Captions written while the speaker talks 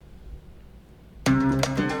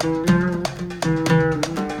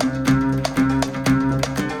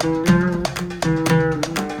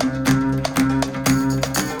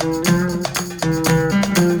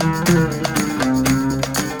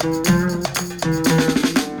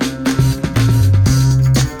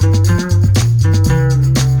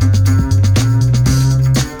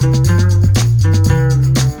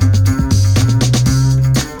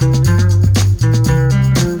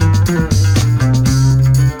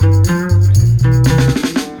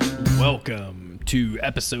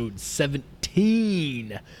episode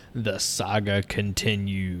 17. The saga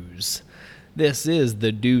continues. This is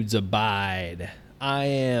The Dudes Abide. I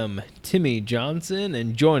am Timmy Johnson,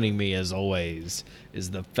 and joining me, as always,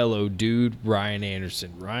 is the fellow dude, Ryan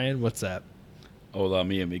Anderson. Ryan, what's up? Hola,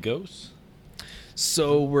 mi amigos.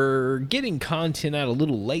 So we're getting content out a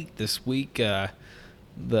little late this week.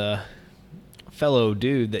 The fellow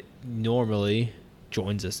dude that normally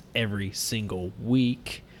joins us every single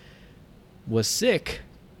week was sick,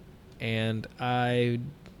 and I've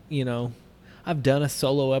done a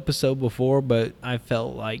solo episode before, but I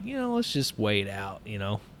felt like, let's just wait out,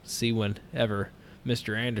 see whenever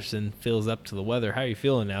Mr. Anderson feels up to the weather. How are you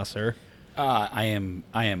feeling now, sir? I am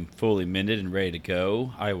fully mended and ready to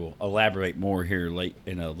go. I will elaborate more here late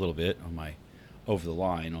in a little bit on my over the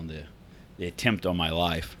line on the attempt on my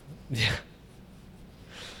life.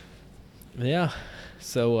 Yeah.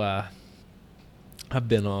 So I've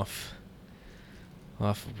been off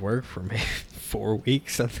of work for maybe 4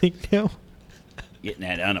 weeks, I think now. Getting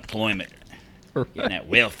that unemployment, Right. getting that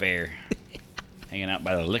welfare, hanging out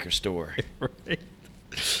by the liquor store. Right.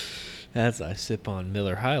 As I sip on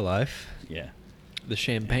Miller High Life, Yeah. the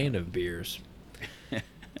champagne of beers.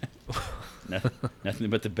 Nothing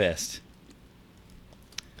but the best.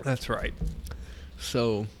 That's right.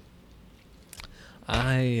 So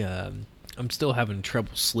I'm still having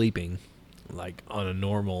trouble sleeping, like on a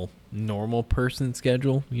normal person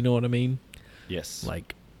schedule. You know what I mean? Yes.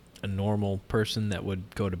 Like a normal person that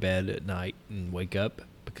would go to bed at night and wake up,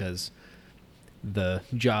 because the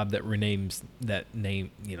job that renames that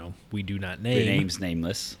name, we do not name. Rename's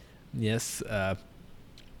nameless. Yes,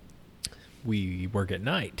 we work at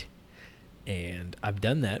night, and I've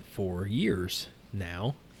done that for years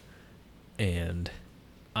now, and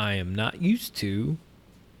I am not used to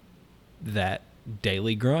that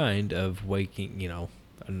daily grind of waking,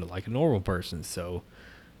 like a normal person. So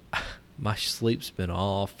my sleep's been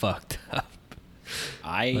all fucked up.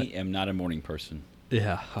 I am not a morning person.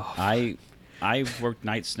 Yeah. Oh, I've worked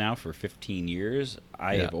nights now for 15 years.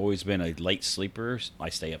 I have always been a late sleeper. I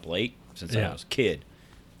stay up late since I was a kid.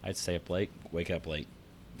 I'd stay up late, wake up late.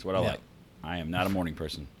 That's what I like. I am not a morning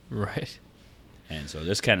person. right. And so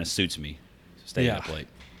this kind of suits me, staying up late.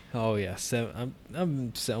 Oh yeah,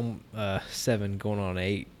 I'm 7 going on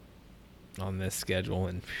 8 on this schedule,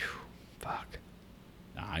 and fuck.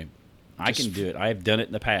 I can do it. I have done it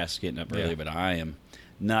in the past, getting up early, Yeah. but I am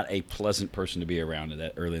not a pleasant person to be around at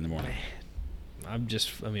that early in the morning. I'm just,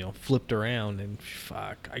 flipped around, and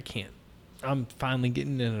fuck, I can't. I'm finally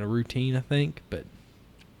getting in a routine, I think, but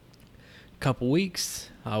a couple weeks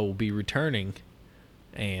I will be returning,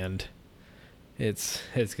 and it's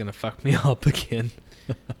gonna fuck me up again.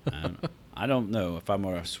 I don't know if I'm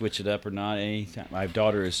going to switch it up or not. Anytime. My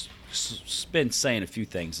daughter has been saying a few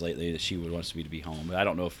things lately that she would want me to be home, but I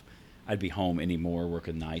don't know if I'd be home anymore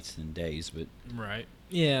working nights than days. But Right.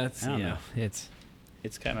 Yeah. I don't know. It's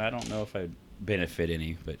It's kind of, I don't know if I'd benefit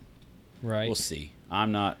any, but right. we'll see. I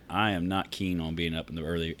am not keen on being up in the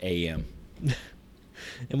early AM.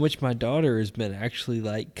 In which my daughter has been actually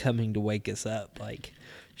like coming to wake us up. Like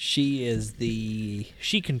she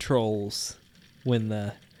controls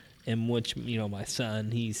in which, my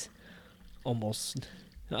son, he's almost,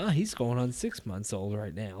 he's going on 6 months old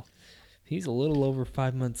right now. He's a little over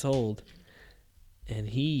 5 months old, and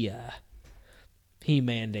he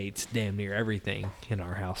mandates damn near everything in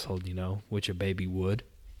our household, which a baby would.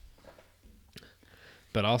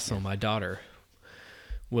 But also my daughter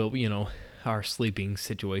will, our sleeping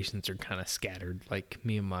situations are kind of scattered. Like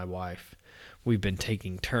me and my wife, we've been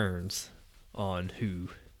taking turns on who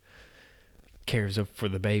cares for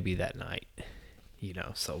the baby that night.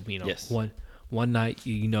 So, Yes. one night,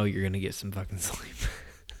 you're going to get some fucking sleep.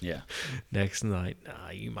 Yeah. Next night,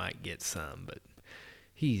 you might get some, but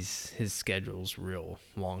his schedule's real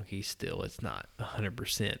wonky still. It's not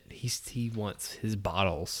 100%. He wants his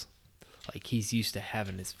bottles. Like, he's used to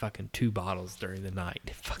having his fucking 2 bottles during the night.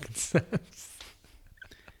 It fucking sucks.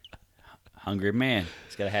 Hungry man.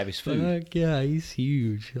 He's got to have his food. Fuck yeah, he's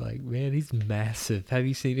huge. Like, man, he's massive. Have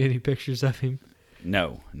you seen any pictures of him?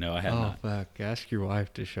 No, I have not. Oh, fuck. Ask your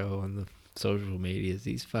wife to show on the social medias.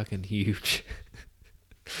 He's fucking huge.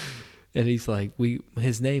 And he's like,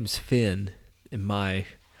 his name's Finn, and my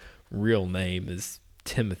real name is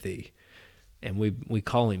Timothy. And we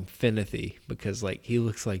call him Finothy because, like, he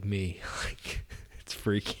looks like me. Like, it's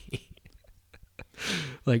freaky.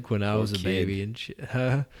 Like when I was a baby and shit.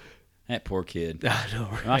 Huh? That poor kid. I know,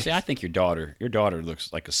 right? Honestly, I think your daughter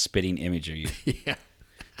looks like a spitting image of you. Yeah.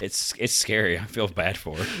 It's scary. I feel bad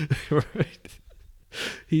for her. Right.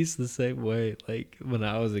 He's the same way. Like when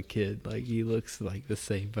I was a kid, like he looks like the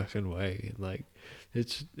same fucking way. And like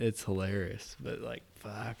it's hilarious. But like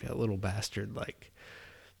fuck that little bastard. Like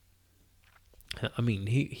I mean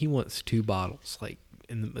he wants 2 bottles. Like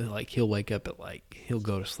like he'll wake up at he'll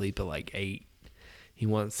go to sleep at 8. He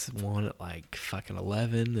wants one at fucking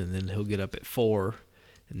 11, and then he'll get up at 4,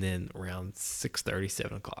 and then around 6:30,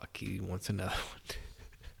 7 o'clock he wants another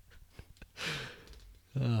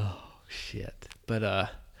one. Oh shit. But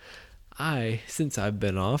since I've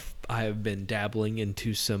been off, I have been dabbling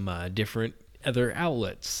into some different other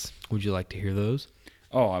outlets. Would you like to hear those?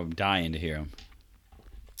 Oh, I'm dying to hear them.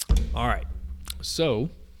 All right. So,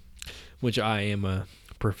 which I am a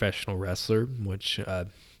professional wrestler, which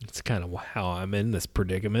it's kind of how I'm in this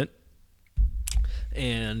predicament.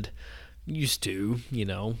 And used to,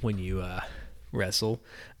 when you wrestle,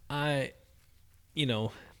 I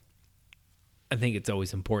think it's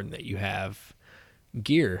always important that you have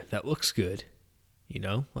gear that looks good,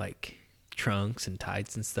 like trunks and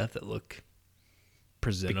tights and stuff that look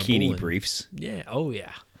presentable. Bikini briefs. Yeah. Oh,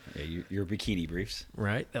 yeah. Yeah, your bikini briefs.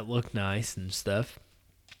 Right. That look nice and stuff.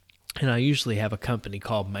 And I usually have a company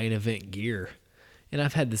called Main Event Gear. And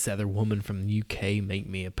I've had this other woman from the UK make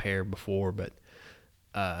me a pair before, but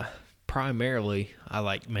primarily I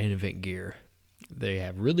like Main Event Gear. They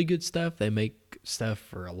have really good stuff. They make stuff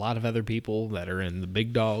for a lot of other people that are in the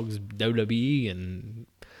big dogs, WWE, and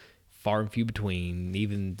far and few between.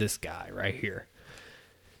 Even this guy right here.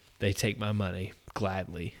 They take my money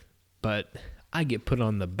gladly. But I get put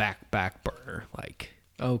on the back burner. Like,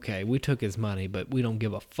 okay, we took his money, but we don't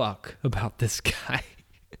give a fuck about this guy.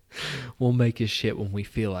 We'll make his shit when we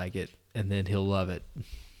feel like it, and then he'll love it.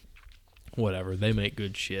 Whatever, they make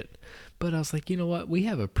good shit. But I was like, you know what? We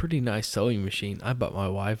have a pretty nice sewing machine. I bought my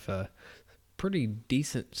wife a pretty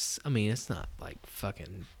decent, I mean, it's not like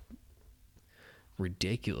fucking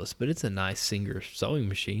ridiculous, but it's a nice Singer sewing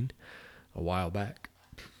machine a while back.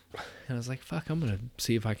 And I was like, fuck, I'm going to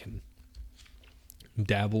see if I can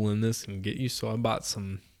dabble in this and get used. So I bought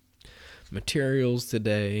some materials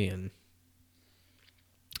today, and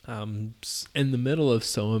I'm in the middle of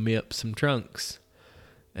sewing me up some trunks.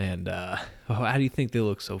 And how do you think they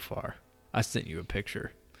look so far? I sent you a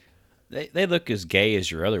picture. They look as gay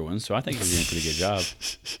as your other ones, so I think you're doing a pretty good job.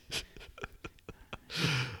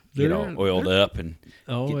 Get all oiled up and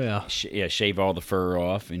shave all the fur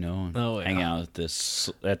off, and hang out at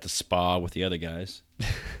the spa with the other guys.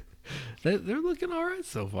 They're looking all right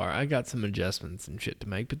so far. I got some adjustments and shit to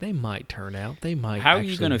make, but they might turn out. They might. How are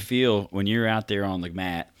you going to feel when you're out there on the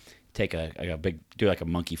mat, take do a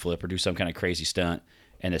monkey flip or do some kind of crazy stunt,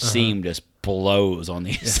 and the seam just blows on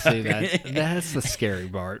the inside? See, that's the scary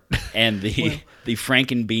part. And the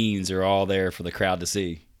Franken beans are all there for the crowd to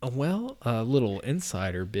see. Well, a little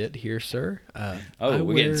insider bit here, sir.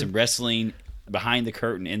 We're getting some wrestling behind the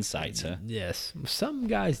curtain insights, huh? Yes. Some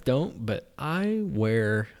guys don't, but I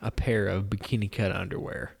wear a pair of bikini cut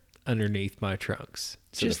underwear underneath my trunks,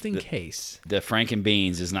 so just in case. The Franken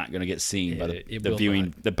beans is not going to get seen by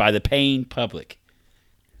the paying public.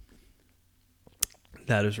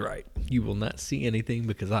 That is right. You will not see anything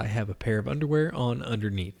because I have a pair of underwear on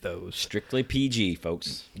underneath those. Strictly PG,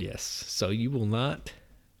 folks. Yes. So you will not,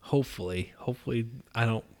 hopefully I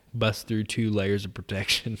don't bust through 2 layers of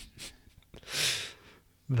protection.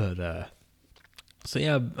 But, so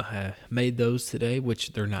yeah, I made those today,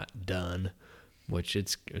 which they're not done, which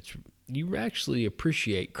it's you actually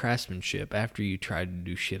appreciate craftsmanship after you try to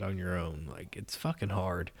do shit on your own. Like, it's fucking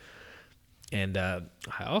hard. And I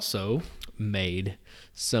also made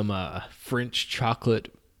some French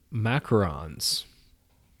chocolate macarons.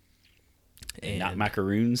 And not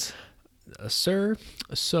macaroons? Sir,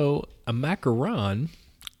 so a macaron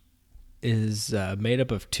is made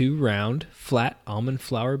up of 2 round, flat almond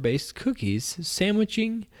flour-based cookies,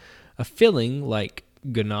 sandwiching a filling like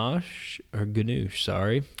ganache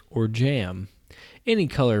or jam. Any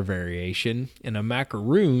color variation. And a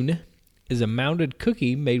macaroon is a mounded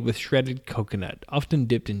cookie made with shredded coconut, often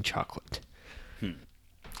dipped in chocolate.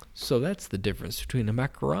 So that's the difference between a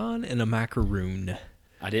macaron and a macaroon.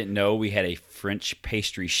 I didn't know we had a French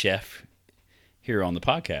pastry chef here on the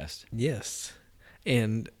podcast. Yes.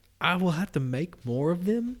 And I will have to make more of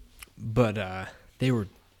them, but they were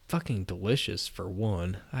fucking delicious for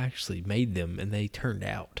one. I actually made them and they turned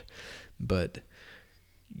out. But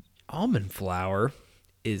almond flour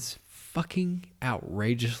is fucking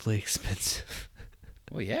outrageously expensive.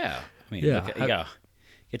 Well, yeah. I mean, you gotta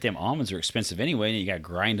get them almonds are expensive anyway, and you gotta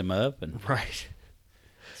grind them up. And right.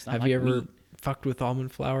 Have you ever fucked with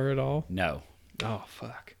almond flour at all? No. Oh,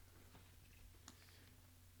 fuck.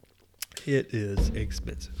 It is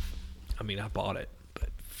expensive. I mean, I bought it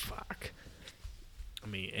fuck. I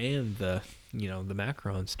mean, and the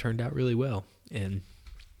macarons turned out really well, and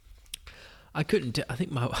I couldn't. I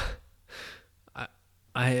think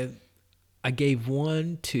I gave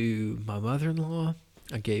one to my mother-in-law.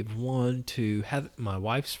 I gave one to my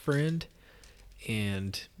wife's friend,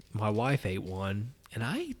 and my wife ate one, and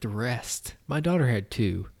I ate the rest. My daughter had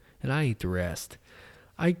two, and I ate the rest.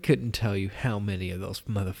 I couldn't tell you how many of those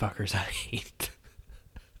motherfuckers I ate.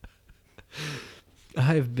 I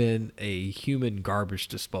have been a human garbage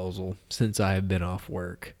disposal since I have been off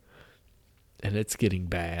work, and it's getting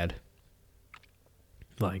bad.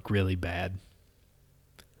 Like, really bad.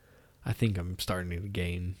 I think I'm starting to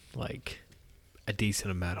gain, like, a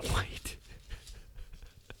decent amount of weight.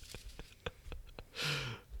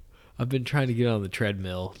 I've been trying to get on the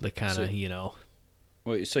treadmill to kind of,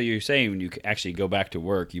 Well, so you're saying when you actually go back to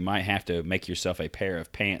work, you might have to make yourself a pair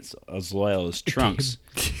of pants as well as trunks.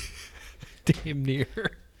 Damn near.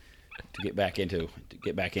 To get back into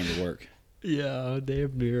work. Yeah,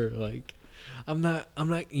 damn near. Like, I'm not.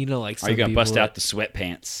 Like, some are you gonna bust that, out the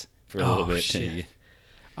sweatpants for a little bit? Shit.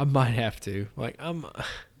 I might have to. Like, I'm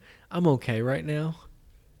okay right now.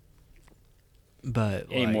 But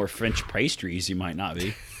any more French pastries, you might not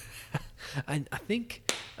be. I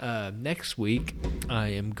think next week I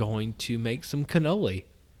am going to make some cannoli.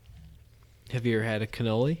 Have you ever had a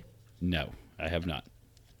cannoli? No, I have not.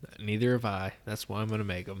 Neither have I. That's why I'm going to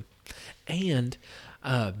make them. And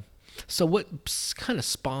so what kind of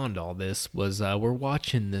spawned all this was we're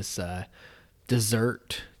watching this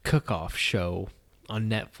dessert cook-off show on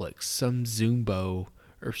Netflix, some Zumbo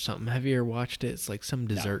or something. Have you ever watched it? It's like some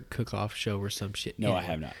dessert cook-off show or some shit. No, I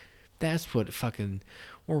have not. That's what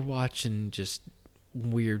we're watching, just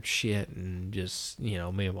weird shit, and just, me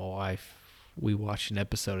and my wife, we watch an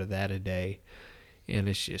episode of that a day, and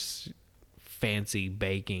it's just fancy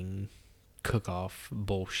baking cook-off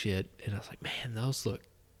bullshit. And I was like, man, those look,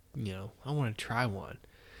 I want to try one.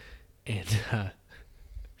 And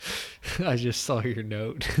I just saw your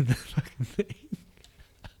note in the fucking thing.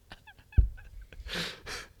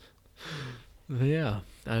 Yeah,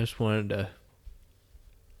 I just wanted to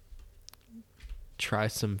try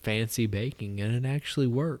some fancy baking, and it actually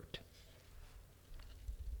worked.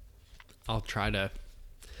 I'll try to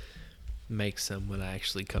make some when I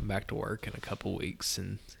actually come back to work in a couple weeks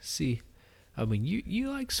and see. I mean, you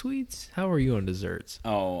like sweets? How are you on desserts?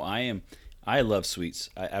 Oh, I love sweets.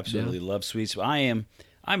 I absolutely love sweets. I'm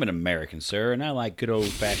an American, sir, and I like good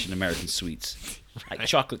old-fashioned American sweets. Like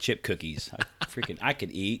chocolate chip cookies. I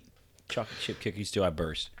could eat chocolate chip cookies till I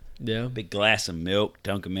burst. Yeah. Big glass of milk,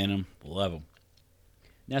 dunk them in them. Love them.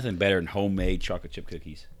 Nothing better than homemade chocolate chip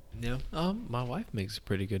cookies. Yeah. My wife makes a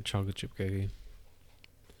pretty good chocolate chip cookie.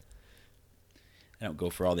 I don't go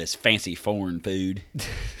for all this fancy foreign food.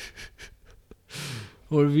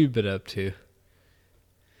 What have you been up to?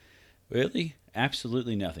 Really?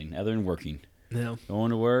 Absolutely nothing other than working. No.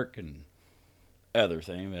 Going to work and other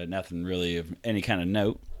thing, but nothing really of any kind of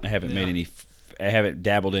note. I haven't made any. I haven't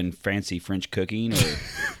dabbled in fancy French cooking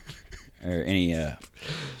or any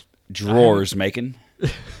drawers making.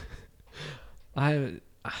 I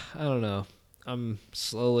don't know. I'm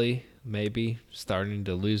slowly maybe starting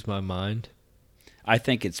to lose my mind. I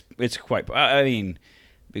think it's quite. I mean,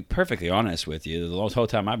 to be perfectly honest with you, the whole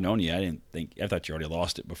time I've known you, I thought you already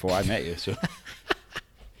lost it before I met you. So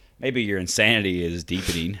maybe your insanity is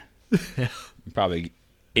deepening. You're probably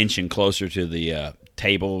inching closer to the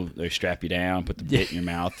table. They strap you down, put the bit in your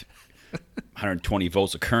mouth. 120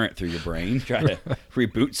 volts of current through your brain. Try to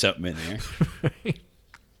reboot something in there. Right.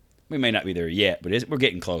 We may not be there yet, but we're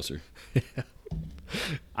getting closer. Yeah.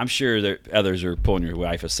 I'm sure that others are pulling your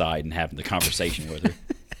wife aside and having the conversation with her.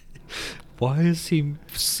 Why is he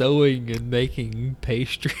sewing and making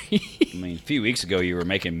pastry? I mean, a few weeks ago you were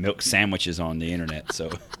making milk sandwiches on the internet, so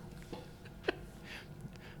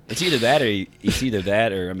it's either that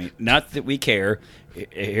or I mean, not that we care.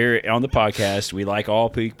 Here on the podcast, we like all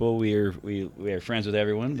people. We are friends with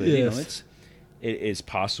everyone, but yes. it is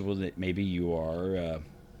possible that maybe you are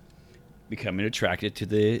becoming attracted to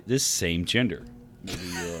the same gender. Maybe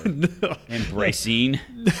you're embracing.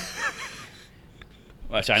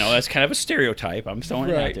 Which I know that's kind of a stereotype. I'm throwing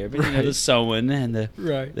it out there, but the sewing and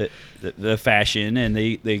the fashion and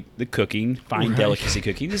the cooking, fine delicacy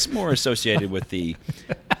cooking is more associated with the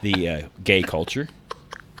gay culture.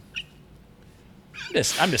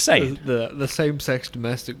 I'm just saying the same-sex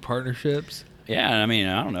domestic partnerships. Yeah, I mean,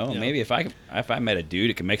 I don't know. Yeah. Maybe if I met a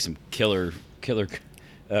dude that can make some killer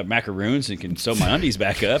macaroons and can sew my undies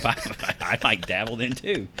back up, I might dabble in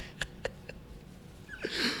too.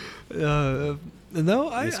 No,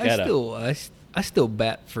 I I still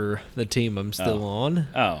bat for the team I'm still on.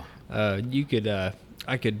 Oh.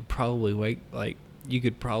 I could probably you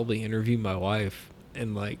could probably interview my wife,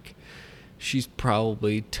 and like, she's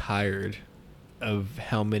probably tired of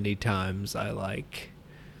how many times I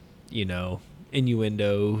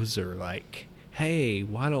innuendos or like, hey,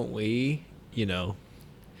 why don't we,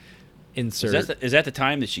 insert. Is that the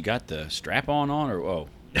time that she got the strap on or oh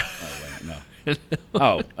wait, no.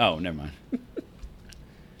 oh, never mind.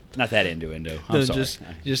 Not that innuendo. I'm sorry.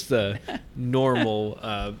 Just the normal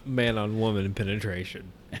man on woman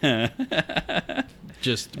penetration.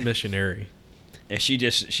 Just missionary. Yeah, she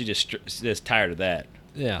just tired of that.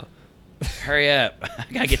 Yeah. Hurry up! I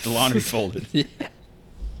gotta get the laundry folded. Yeah.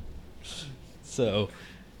 So,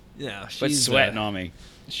 yeah, She's sweating on me.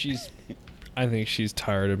 I think she's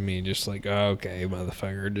tired of me. Just like, oh, okay,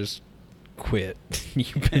 motherfucker, just quit.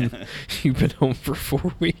 You've been home for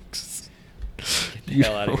 4 weeks. Get the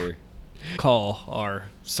hell out of here. Call our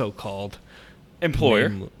so-called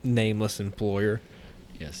employer, nameless employer.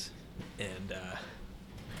 Yes. And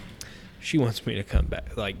she wants me to come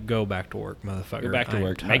back, like, go back to work, motherfucker. Go back to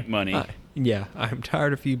work, make money. I'm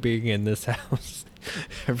tired of you being in this house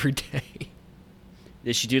every day.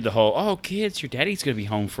 Did she do the whole, oh, kids, your daddy's going to be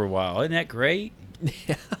home for a while. Isn't that great?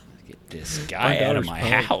 Yeah. Get this guy out of my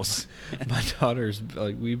house. My daughter's,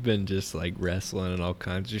 like, we've been just, like, wrestling and all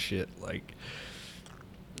kinds of shit. Like,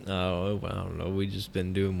 oh, I don't know. We just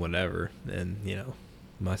been doing whatever. And,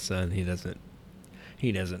 my son, he doesn't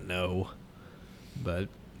know. But,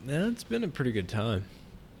 yeah, it's been a pretty good time.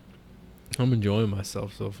 I'm enjoying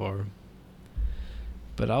myself so far.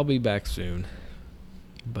 But I'll be back soon.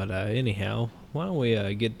 But anyhow, why don't we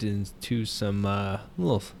get into some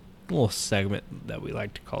little segment that we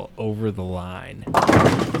like to call Over the Line.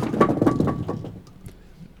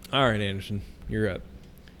 All right, Anderson, you're up.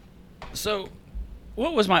 So,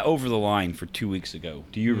 what was my over the line for 2 weeks ago?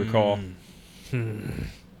 Do you recall?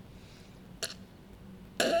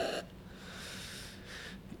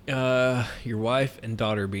 Your wife and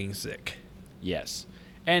daughter being sick. Yes.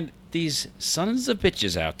 And these sons of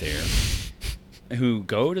bitches out there who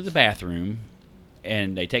go to the bathroom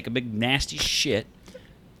and they take a big nasty shit,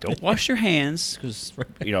 don't wash their hands because,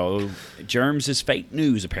 germs is fake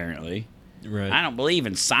news apparently. Right. I don't believe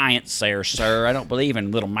in science there, sir. I don't believe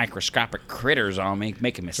in little microscopic critters on me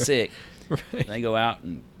making me sick. Right. They go out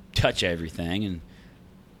and touch everything,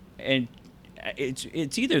 and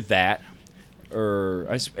it's either that or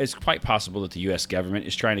it's quite possible that the U.S. government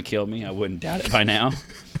is trying to kill me. I wouldn't doubt it by now.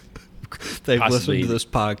 They've Possibly, listened to this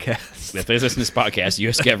podcast. If they listen to this podcast, the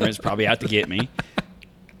U.S. government is probably out to get me.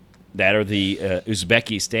 That or the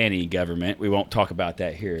Uzbekistani government. We won't talk about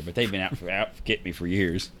that here, but they've been out to get me for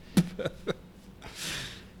years.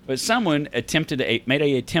 But someone made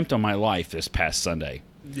an attempt on my life this past Sunday.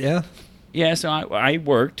 Yeah? Yeah, so I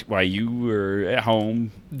worked while you were at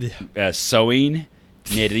home sewing,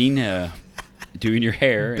 knitting, doing your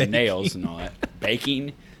hair and nails and all that,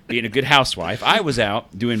 baking, being a good housewife. I was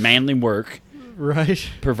out doing manly work. Right.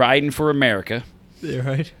 Providing for America. Yeah,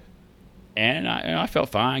 right. And I felt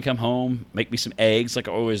fine. Come home, make me some eggs like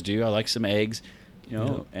I always do. I like some eggs,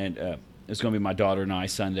 and it's going to be my daughter and I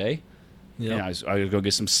Sunday. Yeah. And I was going to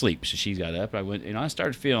get some sleep. So she got up. I went, I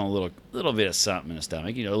started feeling a little bit of something in the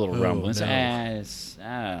stomach, a little rumbling. No. It's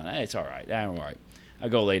all right. I'm all right. I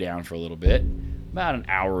go lay down for a little bit. About an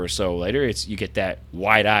hour or so later, you get that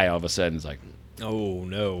wide eye all of a sudden. It's like, oh,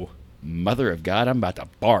 no. Mother of God, I'm about to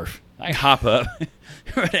barf. I hop up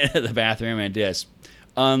right into the bathroom and just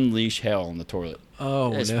unleash hell on the toilet. Oh,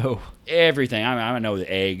 no. Everything. I know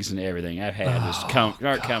the eggs and everything I've had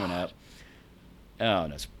start coming up. Oh,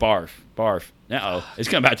 that's barf. Uh-oh.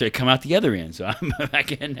 It's about to come out the other end, so I'm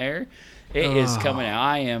back in there. It is coming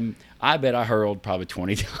out. I bet I hurled probably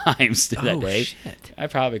 20 times that day. Shit. I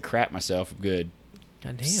probably crapped myself a good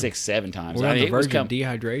 6-7 times. We're on the verge of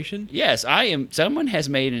dehydration? Yes, I am. Someone has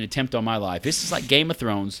made an attempt on my life. This is like Game of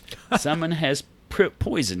Thrones. Someone has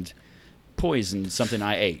poisoned something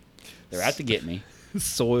I ate. They're out to get me.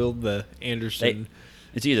 Soiled the Anderson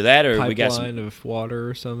it's either that or pipeline we got some of water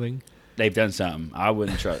or something. They've done something. I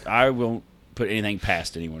won't put anything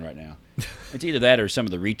past anyone right now. It's either that or some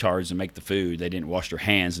of the retards that make the food. They didn't wash their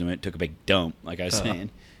hands and went took a big dump, like I was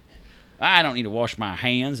saying. I don't need to wash my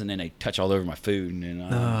hands, and then they touch all over my food. And then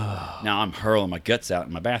now I'm hurling my guts out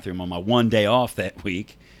in my bathroom on my one day off that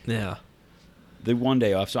week. Yeah. The one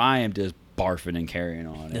day off. So I am just barfing and carrying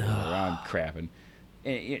on. I'm crapping.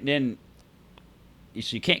 And then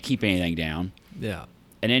so you can't keep anything down. Yeah.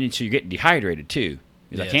 And then so you're getting dehydrated, too.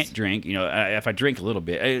 Because Yes. I can't drink. If I drink a little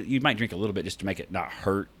bit, you might drink a little bit just to make it not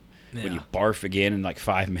hurt when you barf again in like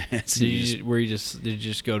 5 minutes. Did you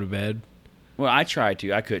just go to bed? Well, I tried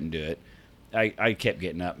to. I couldn't do it. I kept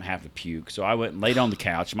getting up and having to puke. So I went and laid on the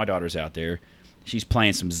couch. My daughter's out there. She's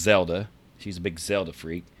playing some Zelda. She's a big Zelda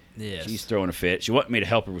freak. Yes. She's throwing a fit. She wanted me to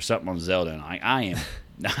help her with something on Zelda, and I am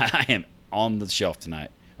I am on the shelf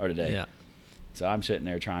tonight or today. Yeah. So I'm sitting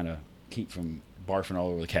there trying to keep from barfing all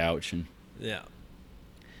over the couch, and Yeah.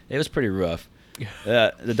 it was pretty rough.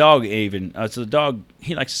 The dog even so the dog,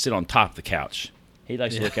 he likes to sit on top of the couch. He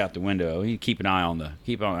likes to look out the window. He keep an eye on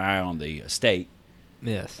the estate.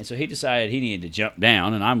 Yes. And so he decided he needed to jump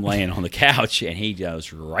down, and I'm laying on the couch, and he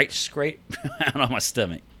goes right straight out on my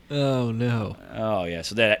stomach. Oh no. Oh yeah,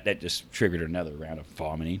 so that just triggered another round of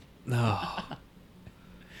vomiting. Oh.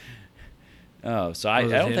 Oh, so I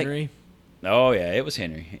don't Henry? think. Oh yeah, it was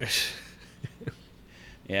Henry.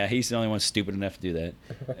 Yeah, he's the only one stupid enough to do that.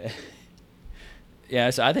 Yeah,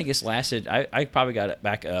 so I think it's lasted. I probably got it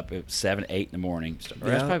back up at 7, 8 in the morning. Or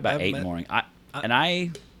that's probably about 8 in the morning.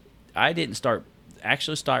 I didn't stop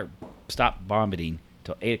vomiting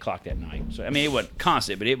till 8 o'clock that night. So I mean, it wasn't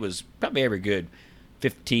constant, but it was probably every good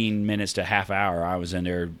 15 minutes to half hour. I was in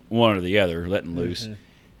there, one or the other, letting loose. Mm-hmm.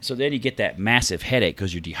 So then you get that massive headache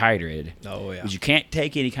because you're dehydrated. Oh yeah. Because you can't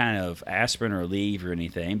take any kind of aspirin or Aleve or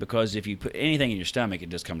anything, because if you put anything in your stomach, it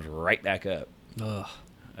just comes right back up. Ugh.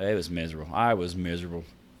 It was miserable. I was miserable.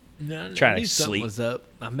 No, Trying to something sleep. was up.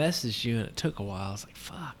 I messaged you and it took a while. I was like,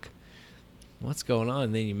 "Fuck, what's going on?"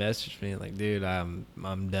 And then you messaged me like, "Dude, I'm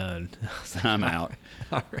done." I was like, I'm out.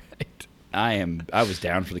 All right. I was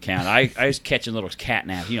down for the count. I was catching little cat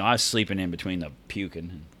naps. You know, I was sleeping in between the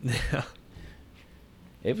puking. Yeah.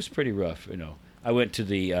 It was pretty rough. You know, I went to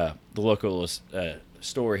the local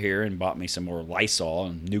store here and bought me some more Lysol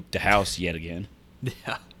and nuked the house yet again.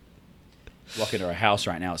 Yeah. Walk into our house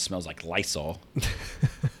right now, it smells like Lysol.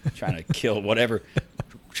 Trying to kill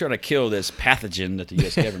this pathogen that the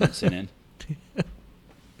U.S. government sent in.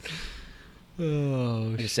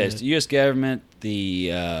 Oh, It says the U.S. government,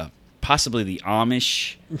 possibly the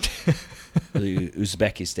Amish, the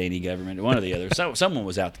Uzbekistani government, one or the other. So someone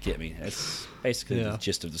was out to get me. That's basically the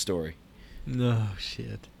gist of the story. No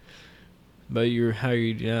shit. But how are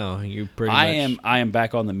you now? You pretty much. I am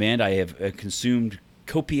back on the mend. I have consumed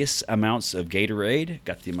copious amounts of Gatorade.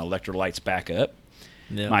 Got the electrolytes back up.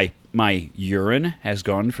 Yeah. My urine has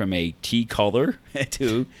gone from a tea color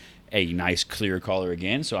to a nice clear color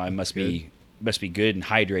again. So I must be good and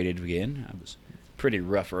hydrated again. I was pretty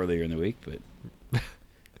rough earlier in the week, but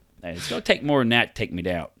it's going to take more than that to take me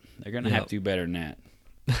down. They're going to have to do better than that.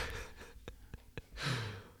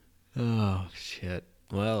 Oh shit.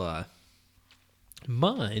 Well,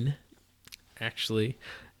 mine actually.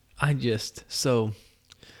 All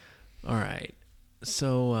right.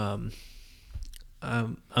 So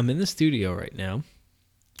I'm in the studio right now,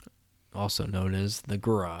 also known as the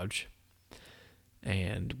garage,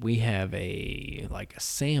 and we have a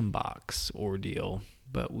sandbox ordeal,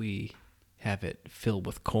 but we have it filled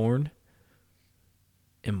with corn.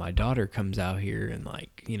 And my daughter comes out here and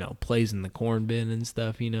plays in the corn bin and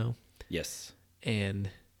stuff, Yes. And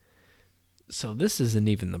so this isn't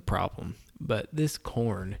even the problem, but this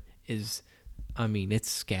corn is,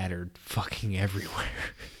 it's scattered fucking everywhere.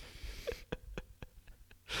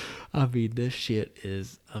 This shit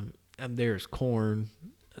is, there's corn.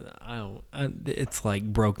 It's like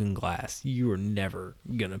broken glass. You are never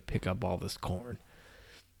gonna pick up all this corn.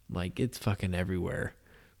 It's fucking everywhere.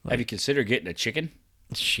 Have you considered getting a chicken?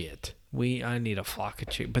 Shit. I need a flock of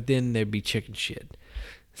chicken, but then there'd be chicken shit.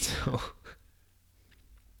 So,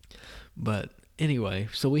 but anyway,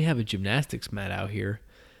 so we have a gymnastics mat out here,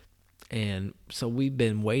 and so we've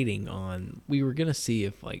been waiting on. We were gonna see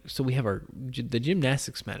if so we have the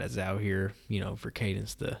gymnastics mat is out here, for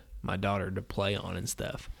Cadence my daughter to play on and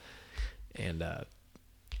stuff, and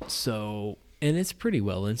so it's pretty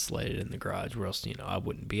well insulated in the garage. Or else I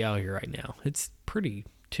wouldn't be out here right now. It's pretty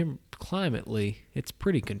climately, it's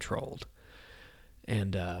pretty controlled,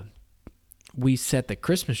 and we set the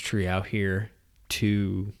Christmas tree out here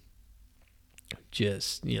to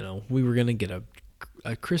just, we were going to get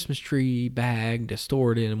a Christmas tree bag to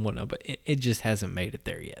store it in and whatnot, but it just hasn't made it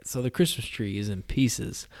there yet. So the Christmas tree is in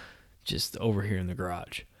pieces just over here in the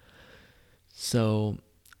garage. So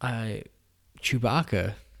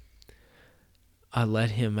Chewbacca, I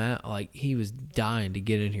let him out, he was dying to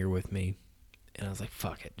get in here with me. And I was like,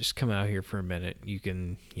 fuck it, just come out here for a minute. You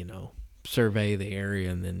can, survey the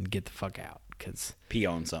area and then get the fuck out. Cause, pee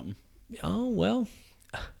on something. Oh, well,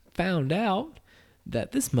 found out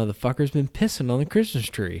that this motherfucker's been pissing on the Christmas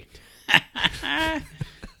tree.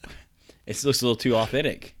 It looks a little too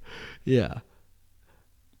authentic. Yeah.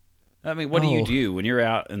 What do you do when you're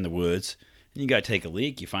out in the woods and you got to take a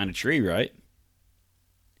leak? You find a tree, right?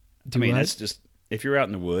 I mean, that's just if you're out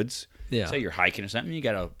in the woods. Yeah. Say you're hiking or something. You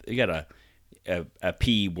got a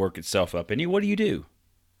pee work itself up in you. What do?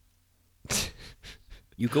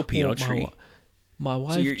 You go pee on a tree. My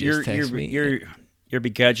wife just texted me. You're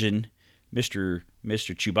begrudging Mr.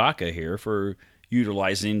 Chewbacca here for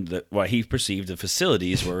utilizing what he perceived the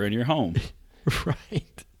facilities were in your home.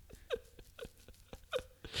 Right.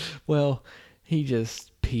 Well, he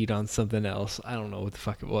just peed on something else. I don't know what the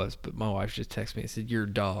fuck it was, but my wife just texted me and said, your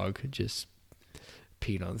dog just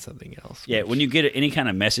peed on something else. Yeah, when you get any kind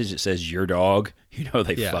of message that says your dog, you know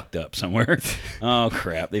they fucked up somewhere. Oh,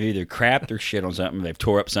 crap. They've either crapped or shit on something. They've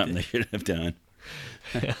tore up something they shouldn't have done.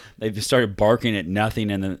 Yeah. They've just started barking at nothing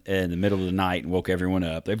in the middle of the night and woke everyone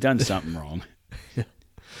up. They've done something wrong.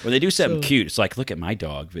 Or they do something cute. It's like, look at my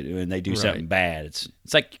dog. But when they do something bad, it's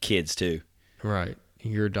like kids, too. Right.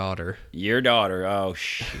 Your daughter. Oh,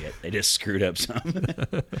 shit. They just screwed up something.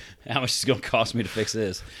 How much is it going to cost me to fix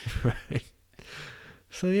this? Right.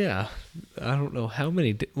 So, yeah. I don't know how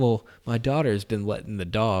many... Well, my daughter's been letting the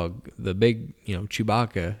dog, the big,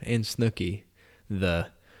 Chewbacca and Snooky, the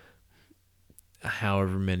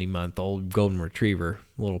however many month old golden retriever,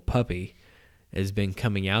 little puppy, has been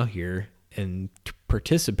coming out here and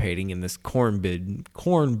participating in this corn bin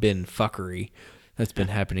fuckery that's been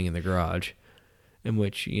happening in the garage. In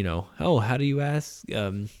which, how do you ask,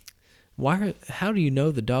 how do you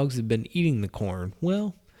know the dogs have been eating the corn?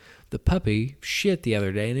 Well, the puppy shit the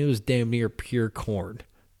other day, and it was damn near pure corn.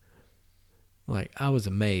 Like, I was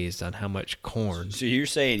amazed on how much corn. So you're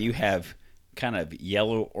saying you have kind of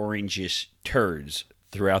yellow, orangish turds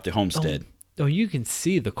throughout the homestead. Oh, you can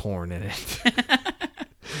see the corn in it.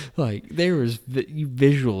 Like,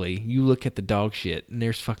 visually, you look at the dog shit, and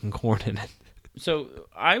there's fucking corn in it. So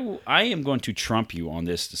I am going to trump you on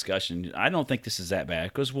this discussion. I don't think this is that bad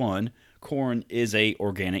because, one, corn is a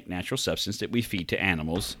organic natural substance that we feed to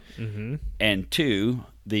animals. Mm-hmm. And two,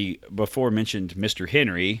 the before mentioned Mr.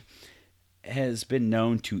 Henry has been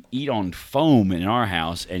known to eat on foam in our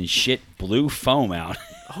house and shit blue foam out.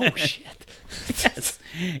 Oh, shit. Yes.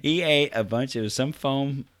 He ate a bunch of some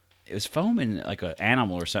foam. It was foam in like an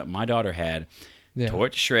animal or something my daughter had. Yeah. Tore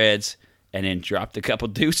it to shreds. And then dropped a couple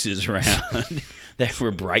deuces around that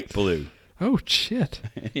were bright blue. Oh, shit.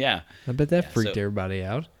 Yeah. I bet that freaked everybody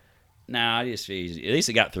out. Nah, at least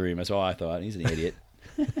it got through him. That's all I thought. He's an idiot.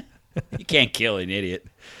 You can't kill an idiot.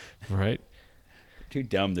 Right. Too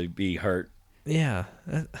dumb to be hurt. Yeah.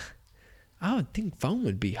 I would think foam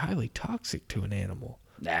would be highly toxic to an animal.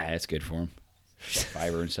 Nah, that's good for him. Got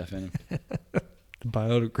fiber and stuff in him.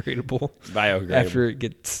 Biodegradable. Biodegradable. After it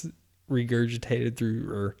gets regurgitated through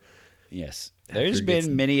or... Yes. There's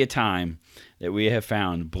been many a time that we have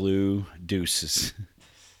found blue deuces.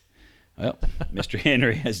 Well, Mr.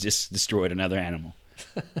 Henry has just destroyed another animal.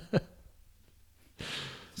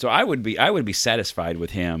 So I would be satisfied with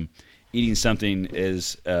him eating something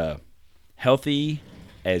as healthy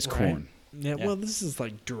as corn. Yeah, well, this is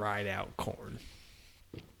like dried out corn.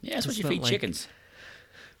 Yeah, that's what you feed chickens.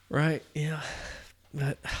 Right, yeah.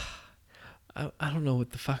 But I don't know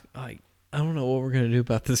what the fuck, like, I don't know what we're going to do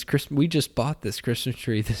about this Christmas. We just bought this Christmas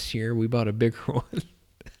tree this year. We bought a bigger one.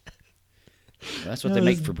 That's what they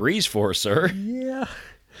make Febreze for, sir. Yeah.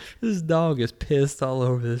 This dog is pissed all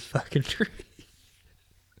over this fucking tree.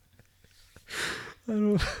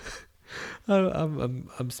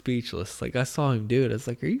 I'm speechless. Like, I saw him do it. I was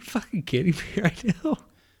like, are you fucking kidding me right now?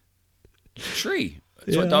 It's a tree.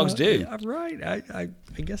 That's what dogs do. Yeah, right. I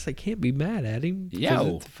guess I can't be mad at him. Yeah.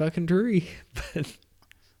 It's a fucking tree. But...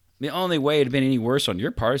 The only way it'd have been any worse on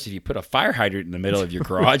your part is if you put a fire hydrant in the middle of your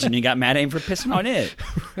garage and you got mad at him for pissing on it.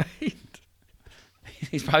 Right.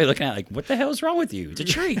 He's probably looking at it like, what the hell is wrong with you? It's a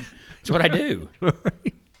tree. It's what I do.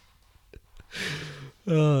 Right.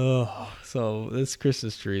 Oh, so this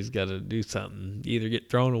Christmas tree's got to do something. Either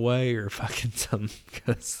get thrown away or fucking something.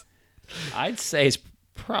 Cause I'd say it's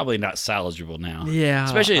probably not salvageable now. Yeah.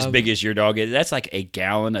 Especially as big as your dog is. That's like a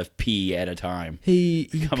gallon of pee at a time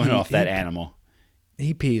coming off that animal.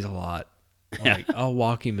 He pees a lot. Like, I'll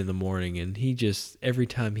walk him in the morning, and he just, every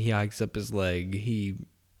time he hikes up his leg, he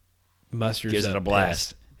musters gives it a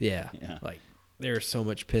blast. Yeah. Like, there's so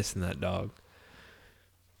much piss in that dog.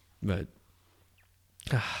 But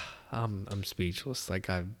I'm speechless. Like,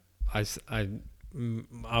 I was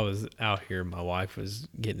out here, my wife was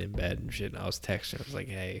getting in bed and shit, and I was texting her. I was like,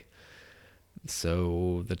 hey,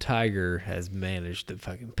 so the tiger has managed to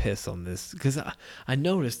fucking piss on this. Because I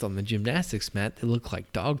noticed on the gymnastics mat, they look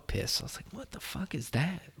like dog piss. I was like, what the fuck is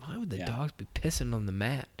that? Why would the dogs be pissing on the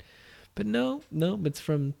mat? But no, it's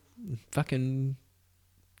from fucking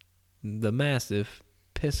the Mastiff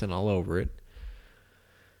pissing all over it.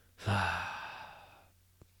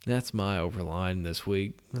 That's my overline this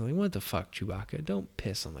week. I'm like, what the fuck, Chewbacca? Don't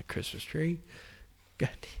piss on the Christmas tree. God,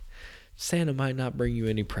 Santa might not bring you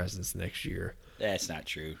any presents next year. That's not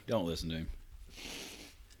true. Don't listen to him.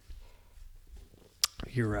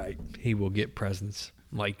 You're right. He will get presents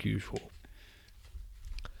like usual.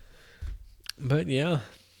 But yeah,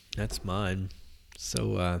 that's mine.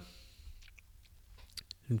 So,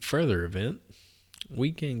 in further event,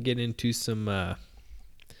 we can get into some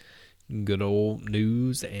good old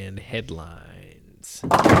news and headlines. All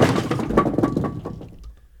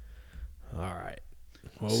right.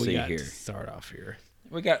 What we got here to start off here?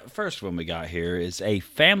 First one we got here is a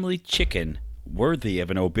family chicken worthy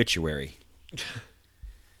of an obituary.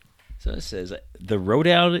 So it says the Rhode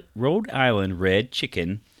Island red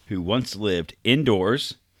chicken who once lived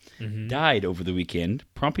indoors died over the weekend,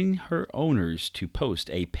 prompting her owners to post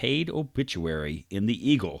a paid obituary in the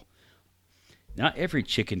Eagle. Not every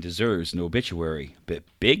chicken deserves an obituary, but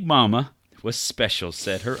Big Mama was special,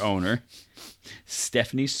 said her owner,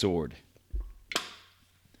 Stephanie Sword.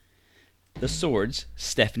 The Swords,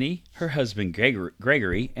 Stephanie, her husband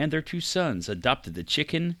Gregory, and their 2 sons adopted the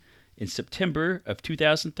chicken in September of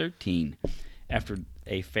 2013 after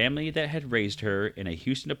a family that had raised her in a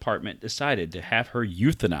Houston apartment decided to have her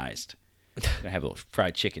euthanized. Gonna have a little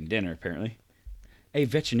fried chicken dinner, apparently. A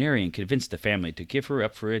veterinarian convinced the family to give her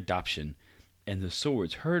up for adoption, and the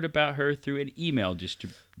Swords heard about her through an email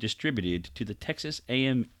distributed to the Texas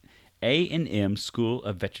A&M School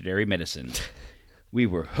of Veterinary Medicine. We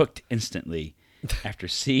were hooked instantly after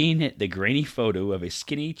seeing the grainy photo of a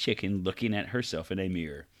skinny chicken looking at herself in a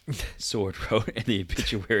mirror. Sword wrote in the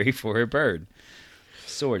obituary for her bird.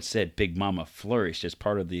 Sword said Big Mama flourished as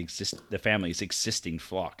part of the family's existing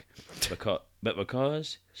flock, but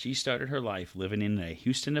because she started her life living in a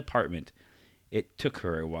Houston apartment, it took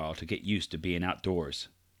her a while to get used to being outdoors.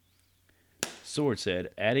 Sword said,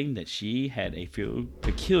 adding that she had a few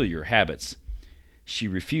peculiar habits. She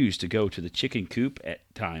refused to go to the chicken coop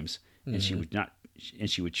at times, and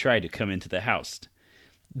she would try to come into the house.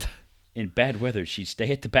 In bad weather, she'd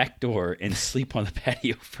stay at the back door and sleep on the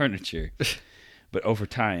patio furniture. But over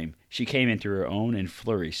time, she came into her own and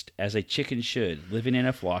flourished, as a chicken should, living in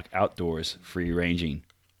a flock outdoors, free-ranging.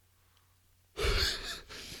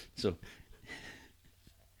 So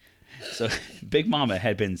Big Mama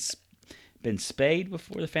had been spayed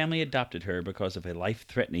before the family adopted her because of a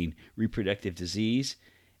life-threatening reproductive disease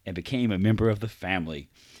and became a member of the family.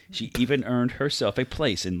 She even earned herself a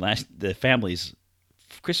place in the family's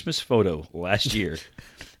Christmas photo last year.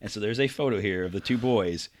 And so there's a photo here of the 2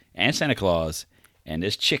 boys and Santa Claus and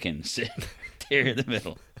this chicken sitting there in the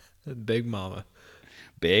middle. Big Mama.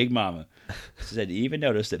 Big Mama. She said, even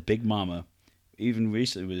noticed that Big Mama even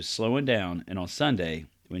recently was slowing down, and on Sunday,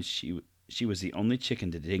 when she was the only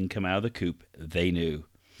chicken that didn't come out of the coop, they knew.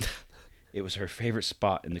 It was her favorite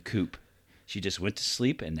spot in the coop. She just went to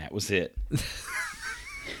sleep, and that was it.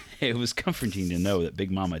 It was comforting to know that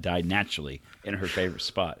Big Mama died naturally in her favorite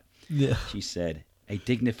spot. Yeah. She said, a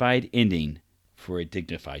dignified ending for a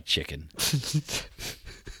dignified chicken.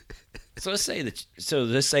 So let's say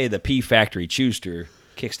the Pea Factory Chooster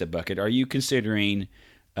kicks the bucket. Are you considering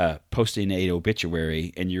posting an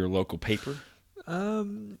obituary in your local paper?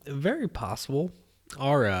 Very possible.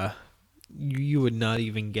 You would not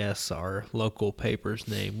even guess our local paper's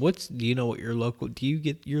name. Do you know what do you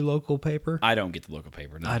get your local paper? I don't get the local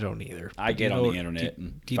paper. No. I don't either. I get on the internet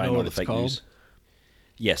and do you find know all what the it's fake called? news.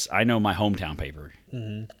 Yes, I know my hometown paper.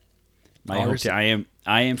 Mm-hmm. My hometown.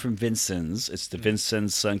 I am from Vincennes. It's the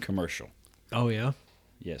Vincennes Sun Commercial. Oh yeah.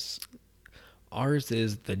 Yes. Ours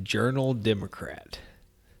is the Journal Democrat.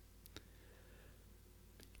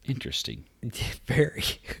 Interesting. Very.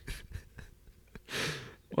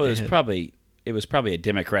 Well, it was probably a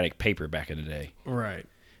Democratic paper back in the day. Right.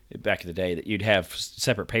 Back in the day, that you'd have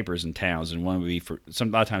separate papers in towns, and one would be a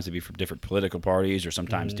lot of times it'd be from different political parties, or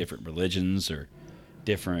sometimes different religions, or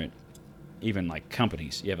different, even like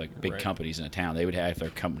companies. You have like big companies in a town; they would have their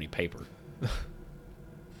company paper.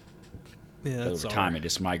 Yeah. Over time, it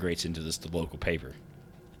just migrates into the local paper.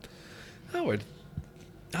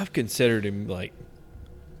 I've considered him like.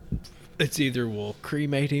 It's either we'll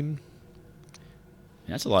cremate him.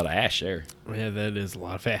 That's a lot of ash there. Yeah, that is a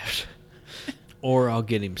lot of ash. Or I'll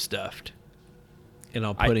get him stuffed, and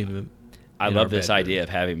I'll put him. I love this idea of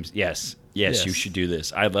having. Yes, you should do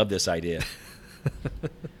this. I love this idea.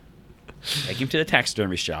 Take him to the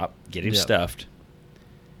taxidermy shop. Get him stuffed.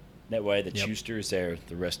 That way, the Chooster is there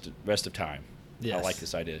the rest of time. Yes. I like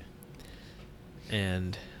this idea.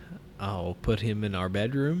 And I'll put him in our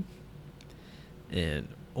bedroom,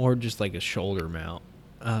 or just like a shoulder mount,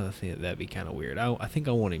 I think that'd be kind of weird. I think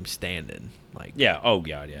I want him standing. Like, Yeah. Oh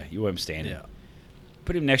God. Yeah. You want him standing. yeah,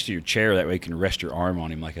 Put him next to your chair. That way you can rest your arm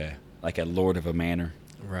on him like a lord of a manor.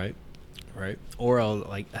 right. Or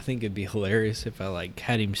I think it'd be hilarious if I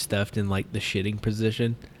had him stuffed in the shitting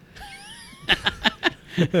position.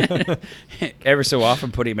 Every so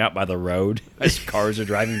often, put him out by the road as cars are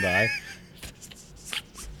driving by.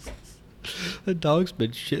 The dog's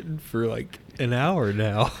been shitting for an hour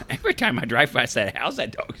now. Every time I drive past that house,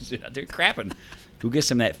 that dog is out there crapping. Go get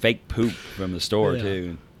some of that fake poop from the store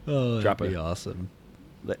too. Oh, Drop that'd be awesome.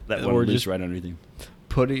 Let one Or loose just right underneath him.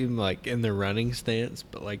 Put him in the running stance,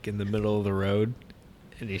 but in the middle of the road,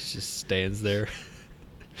 and he just stands there.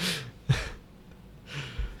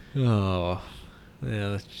 Oh,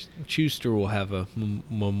 yeah. Schuster will have a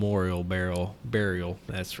memorial burial.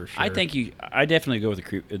 That's for sure. I I definitely go with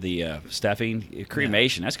the stuffing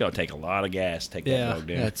cremation. That's gonna take a lot of gas. To take that dog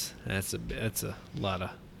down. That's a lot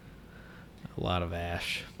of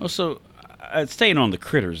ash. Well, so staying on the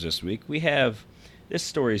critters this week, we have this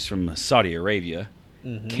story is from Saudi Arabia.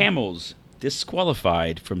 Mm-hmm. Camels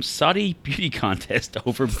disqualified from Saudi beauty contest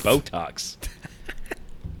over Botox.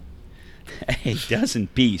 A dozen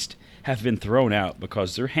beasts have been thrown out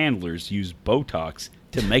because their handlers use Botox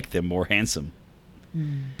to make them more handsome.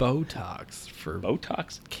 Botox for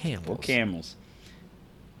camels. For camels.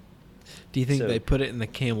 Do you think they put it in the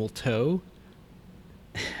camel toe?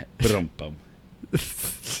 Bum.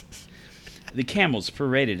 The camels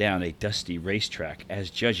paraded down a dusty racetrack as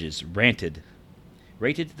judges rated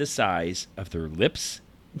the size of their lips,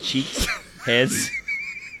 cheeks, heads,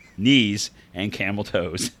 knees, and camel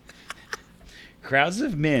toes. Crowds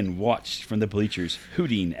of men watched from the bleachers,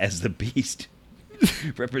 hooting as the beast,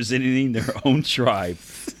 representing their own tribe,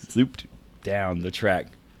 looped down the track.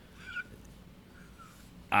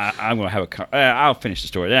 I'm going to have I'll finish the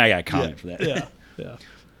story. Then I got a comment for that. Yeah.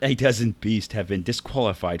 A dozen beasts have been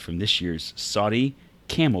disqualified from this year's Saudi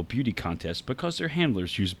camel beauty contest because their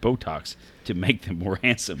handlers use Botox to make them more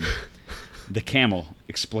handsome. The camel,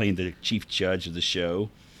 explained the chief judge of the show,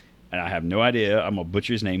 and I have no idea, I'm going to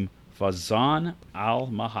butcher his name, Fazan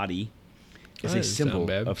Al-Mahadi, is a symbol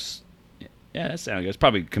of... Yeah, that sounded good. It's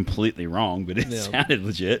probably completely wrong, but it sounded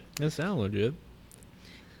legit. It sounded legit.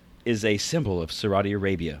 Is a symbol of Saudi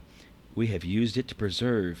Arabia. We used to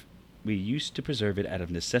preserve it out of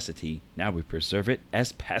necessity. Now we preserve it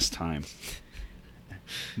as pastime.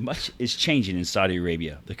 Much is changing in Saudi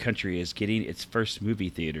Arabia. The country is getting its first movie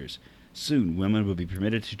theaters. Soon, women will be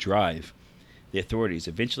permitted to drive. The authorities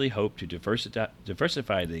eventually hope to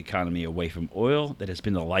diversify the economy away from oil that has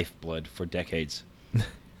been the lifeblood for decades.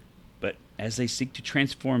 But as they seek to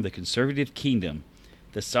transform the conservative kingdom,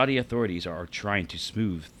 the Saudi authorities are trying to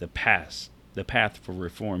smooth the path for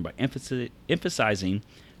reform by emphasizing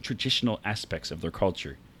traditional aspects of their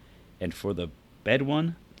culture. And for the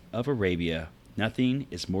Bedouin of Arabia, nothing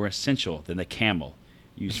is more essential than the camel,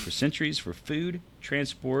 used for centuries for food,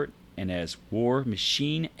 transport, and as war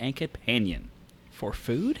machine and companion. For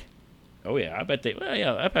food? Oh yeah, I bet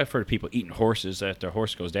I've heard of people eating horses. After a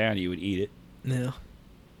horse goes down, you would eat it. Yeah.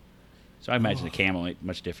 So I imagine the camel ain't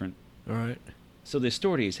much different. All right. So the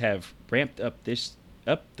authorities have ramped up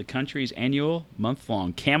the country's annual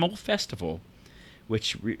month-long camel festival,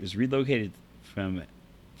 which was relocated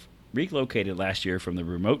last year from the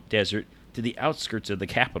remote desert to the outskirts of the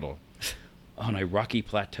capital. On a rocky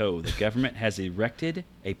plateau, the government has erected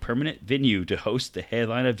a permanent venue to host the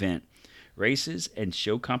headline event, races and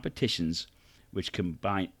show competitions, which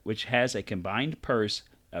has a combined purse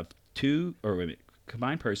of $2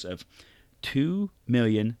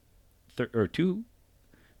 million.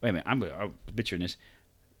 I'm butchering this.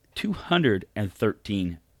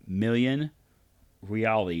 213 million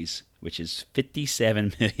reales, which is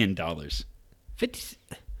 $57 million.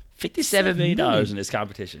 $57 million in this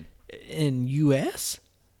competition. In U.S.?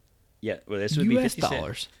 Yeah, well, this would be U.S.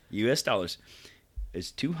 dollars. U.S. dollars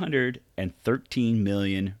is 213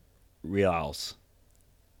 million reals.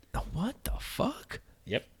 What the fuck?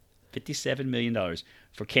 Yep, $57 million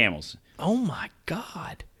for camels. Oh my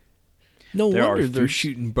god! No wonder they're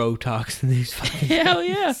shooting Botox in these fucking Hell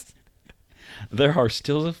yeah! There are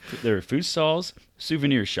food stalls,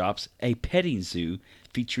 souvenir shops, a petting zoo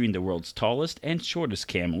featuring the world's tallest and shortest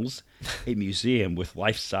camels, a museum with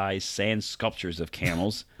life-size sand sculptures of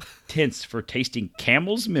camels, tents for tasting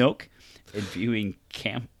camel's milk and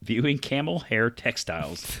viewing camel hair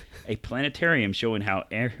textiles, a planetarium showing how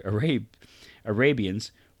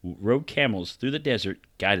Arabians rode camels through the desert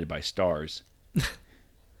guided by stars.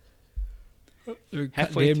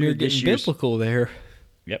 Halfway through this year's biblical there.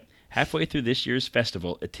 Yep. Halfway through this year's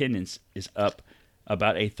festival, attendance is up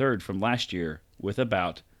about a third from last year, with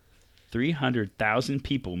about 300,000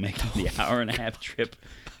 people making the hour-and-a-half trip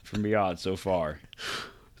from Riyadh so far.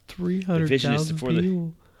 300,000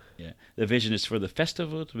 people? The vision is for the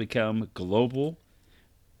festival to become a global,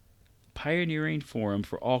 pioneering forum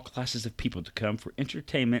for all classes of people to come for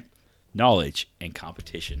entertainment, knowledge, and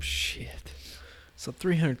competition. Shit. So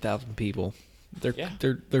 300,000 people.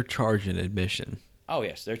 They're charging admission. Oh,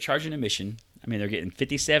 yes. They're charging admission. I mean, they're getting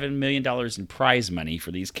 $57 million in prize money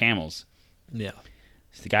for these camels. Yeah.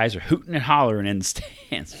 So the guys are hooting and hollering in the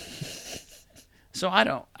stands. So I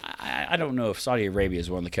don't know if Saudi Arabia is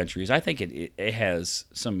one of the countries. I think it has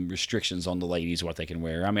some restrictions on the ladies, what they can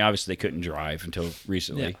wear. I mean, obviously they couldn't drive until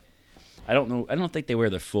recently. Yeah. I don't know. I don't think they wear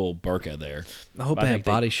the full burqa there. I hope they have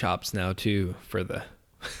body shops now too for the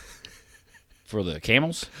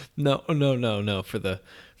camels. No. For the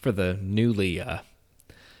newly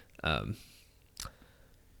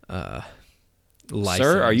licensed.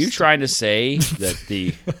 Sir, are you trying to say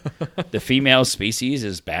that the female species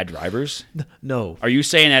is bad drivers? No. Are you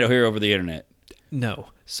saying that here over the internet? No.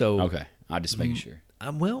 So okay, I'm just making sure.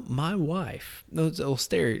 Well, my wife. No,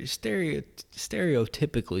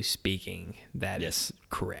 stereotypically speaking, that is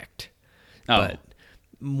correct. Oh. But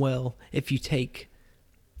well, if you take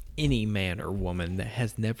any man or woman that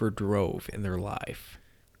has never drove in their life,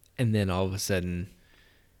 and then all of a sudden,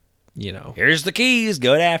 here's the keys,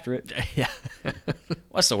 go after it. Yeah.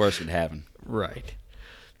 What's the worst that could happen? Right.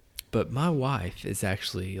 But my wife is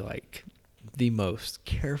actually like the most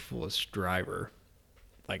carefulest driver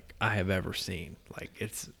like I have ever seen. Like,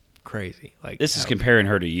 it's crazy. Like, this is comparing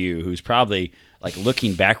her to you, who's probably like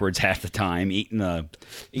looking backwards half the time, eating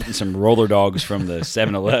some roller dogs from the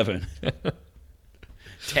 7-Eleven.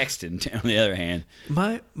 Texting, on the other hand.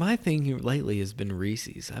 My thing here lately has been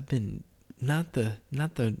Reese's. I've been not the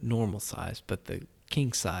normal size, but the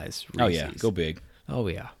king size Reese's. Oh yeah, go big. Oh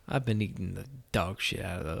yeah, I've been eating the dog shit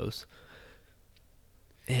out of those.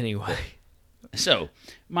 Anyway, so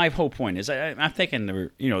my whole point is, I'm thinking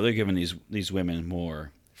they're giving these women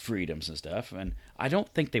more freedoms and stuff, and I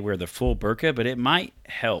don't think they wear the full burqa, but it might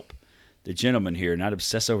help the gentlemen here not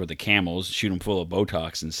obsess over the camels, shoot them full of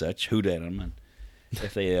Botox and such, hoot at them, and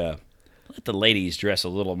if they let the ladies dress a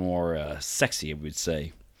little more sexy, I would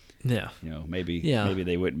say. Yeah. Maybe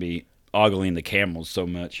they wouldn't be ogling the camels so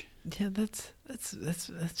much. Yeah, that's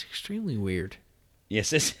extremely weird.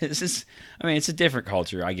 Yes, this is. I mean, it's a different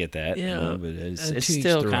culture. I get that. Yeah, but it's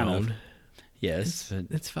still kind of. Yes,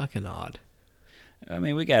 it's fucking odd. I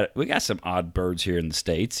mean, we got some odd birds here in the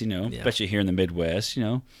States, especially here in the Midwest,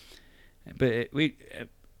 But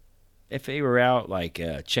if they were out like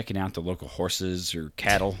checking out the local horses or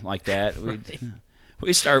cattle like that,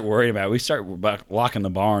 we start worrying about it. We start locking the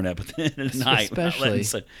barn up at the end of the night. Especially,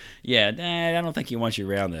 I don't think he wants you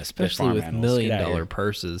around this. Especially with $1 million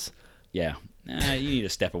purses. Yeah, you need to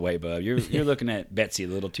step away, bub. You're looking at Betsy a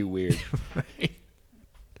little too weird. Right.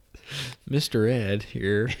 Mr. Ed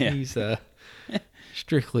here, he's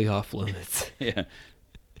strictly off limits. Yeah.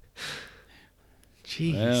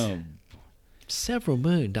 Jeez. Well, several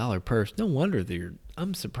 $1 million purse. No wonder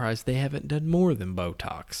I'm surprised they haven't done more than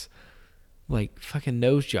Botox. Like fucking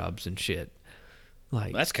nose jobs and shit.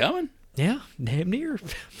 Like, that's coming. Yeah, damn near.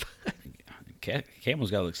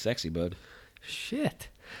 Camel's gotta look sexy, bud. Shit.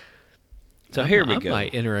 So here we go. I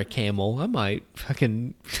might enter a camel. I might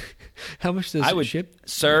fucking. How much does it ship?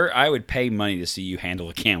 Sir, I would pay money to see you handle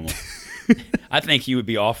a camel. I think you would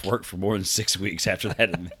be off work for more than 6 weeks after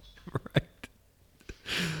that.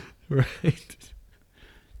 Right.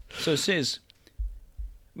 So it says,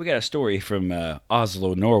 we got a story from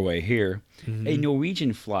Oslo, Norway here. Mm-hmm. A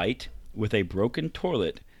Norwegian flight with a broken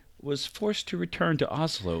toilet was forced to return to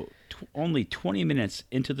Oslo only 20 minutes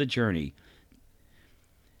into the journey.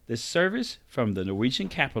 The service from the Norwegian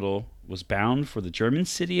capital was bound for the German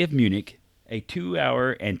city of Munich, a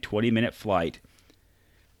 2-hour and 20-minute flight.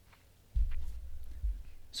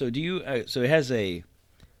 So so it has a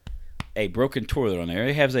broken toilet on there.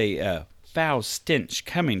 It has a foul stench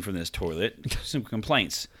coming from this toilet. Some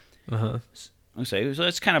complaints. Uh-huh. Okay, so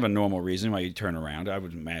that's kind of a normal reason why you turn around, I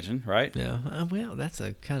would imagine, right? Yeah. Well, that's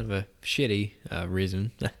a kind of a shitty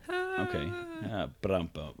reason. Okay.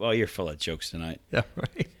 Well, you're full of jokes tonight. Yeah,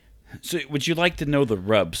 right. So, would you like to know the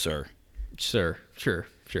rub, sir? Sure.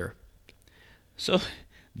 So,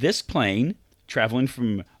 this plane, traveling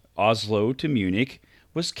from Oslo to Munich,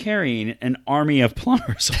 was carrying an army of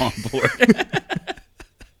plumbers on board.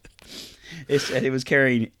 It said it was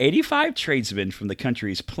carrying 85 tradesmen from the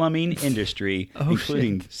country's plumbing industry,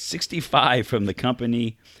 including 65 from the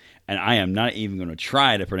company. And I am not even going to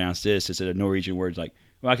try to pronounce this. It's a Norwegian word. Like,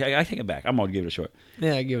 well, I take it back. I'm going to give it a shot.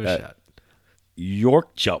 Yeah, give it a shot.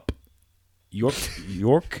 Yorkjup. York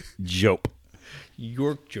Jope.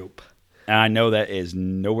 York Jope. And I know that is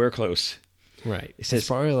nowhere close. Right. It says, it's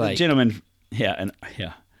probably like gentlemen,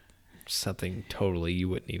 something totally you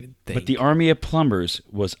wouldn't even think. But the Army of Plumbers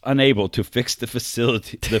was unable to fix the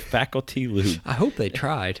faculty loo. I hope they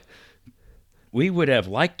tried. We would have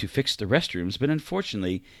liked to fix the restrooms, but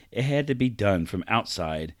unfortunately, it had to be done from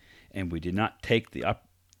outside, and we did not take the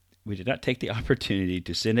opportunity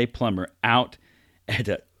to send a plumber out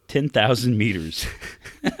at 10,000 meters.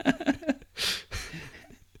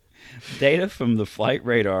 Data from the Flight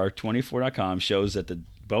Radar 24.com shows that the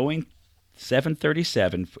Boeing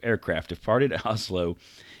 737 aircraft departed Oslo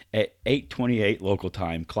at 8:28 local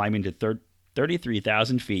time, climbing to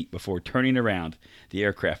 33,000 feet before turning around. The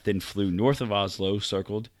aircraft then flew north of Oslo,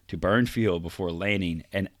 circled to burn fuel before landing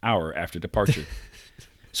an hour after departure.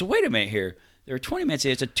 So wait a minute here. There are 20 minutes.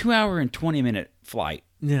 It's a 2-hour and 20-minute flight.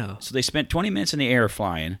 Yeah. So they spent 20 minutes in the air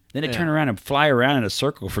flying. Then they turn around and fly around in a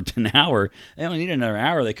circle for an hour. They only need another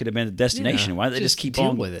hour. They could have been at the destination. Why don't they just keep deal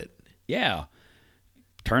on with it? Yeah.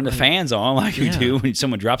 Turn the fans on like you do when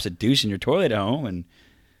someone drops a deuce in your toilet at home. And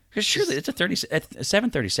because surely it's a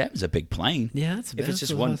 737 is a big plane. Yeah, if it's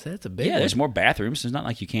just one. That's a big one. There's more bathrooms. It's not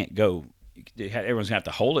like you can't go. Everyone's gonna have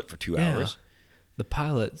to hold it for 2 hours. The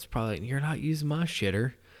pilot's probably, you're not using my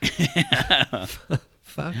shitter.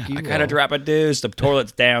 Fuck you. I gotta drop a deuce. The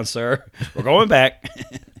toilet's down, sir. We're going back.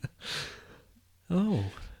 Oh,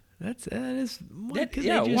 that is.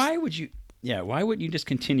 Why would you? Yeah, why wouldn't you just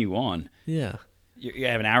continue on? Yeah. You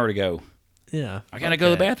have an hour to go. Yeah. I gotta go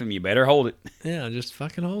to the bathroom. You better hold it. Yeah, just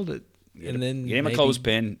fucking hold it, and then get him a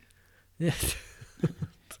clothespin. Yeah.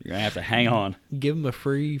 You're gonna have to hang on. Give him a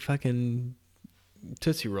free fucking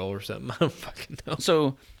Tootsie Roll or something. I don't fucking know.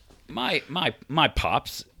 So, my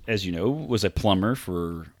pops, as you know, was a plumber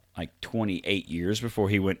for like 28 years before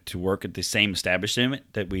he went to work at the same establishment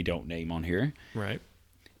that we don't name on here. Right.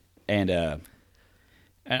 And I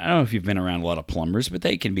don't know if you've been around a lot of plumbers, but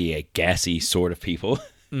they can be a gassy sort of people.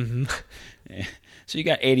 Mm-hmm. So you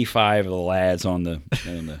got 85 of the lads on the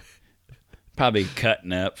probably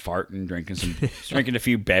cutting up, farting, drinking a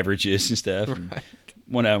few beverages and stuff. Right. And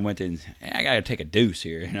one of them went in, I got to take a deuce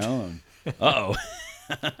here, you know. Uh-oh.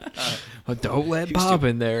 Well, don't let Bob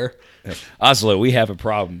in there. Oslo, we have a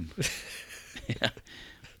problem. Yeah.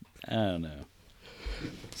 I don't know.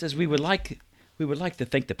 It says we would like to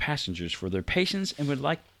thank the passengers for their patience and would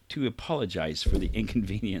like to apologize for the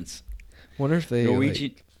inconvenience. Wonder if they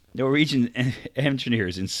Norwegian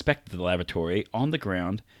engineers inspected the lavatory on the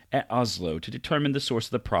ground at Oslo to determine the source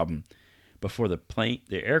of the problem before the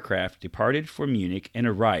aircraft departed for Munich and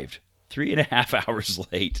arrived 3.5 hours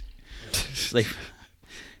late.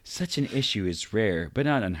 Such an issue is rare, but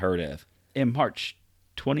not unheard of. In March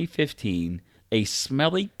 2015, a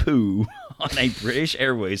smelly poo on a British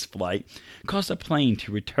Airways flight caused a plane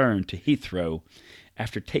to return to Heathrow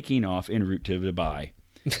after taking off en route to Dubai.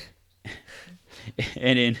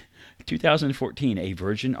 And in 2014, a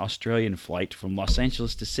Virgin Australian flight from Los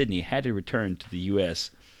Angeles to Sydney had to return to the U.S.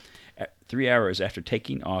 3 hours after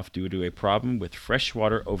taking off due to a problem with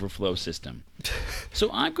freshwater overflow system. So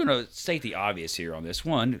I'm going to state the obvious here on this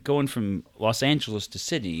one. Going from Los Angeles to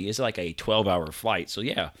Sydney is like a 12-hour flight. So,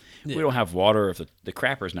 yeah, we don't have water if the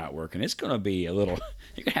crapper's not working. It's going to be a little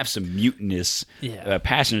 – you're going to have some mutinous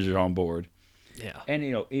passengers on board. Yeah. And,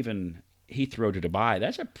 you know, even Heathrow to Dubai,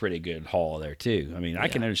 that's a pretty good haul there, too. I mean, I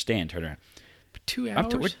can understand turnaround. 2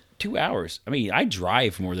 hours? 2 hours. I mean, I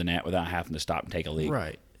drive more than that without having to stop and take a leak.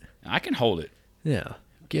 Right. I can hold it. Yeah.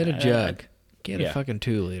 Get a jug. Get a fucking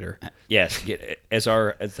 2-liter. Yes. As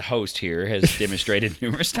the host here has demonstrated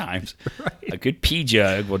numerous times, a good pee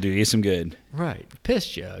jug will do you some good. Right. Piss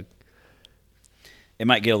jug. It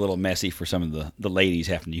might get a little messy for some of the ladies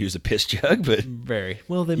having to use a piss jug, but very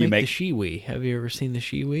well. They make the shiwi. Have you ever seen the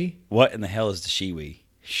shiwi? What in the hell is the shiwi?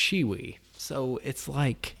 Shiwi. So it's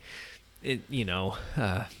like, the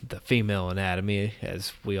female anatomy,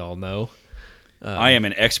 as we all know. I am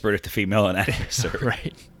an expert at the female anatomy, sir.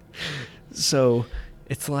 Right. So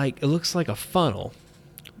it looks like a funnel,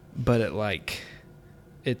 but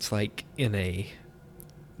it's like in a,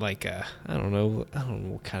 I don't know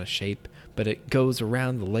what kind of shape, but it goes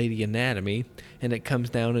around the lady anatomy and it comes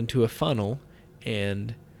down into a funnel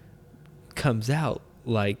and comes out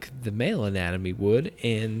like the male anatomy would,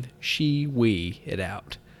 and we it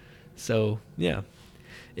out. So yeah,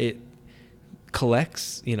 it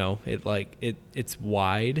collects, it's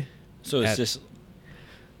wide. So it's just.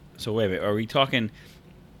 So wait a minute. Are we talking?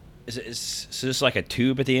 Is this like a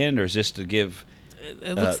tube at the end, or is this to give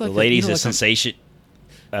the ladies a sensation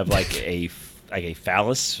of like a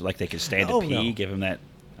phallus, like they could stand to pee? No. Give them that.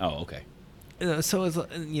 Oh, okay. So it's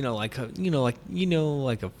like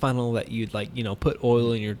like a funnel that you'd put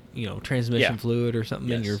oil in your transmission fluid or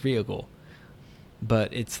something in your vehicle,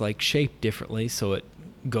 but it's like shaped differently, so it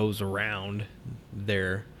goes around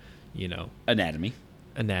their anatomy,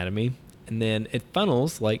 and then it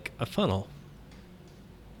funnels like a funnel.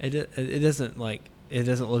 It doesn't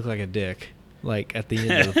look like a dick like at the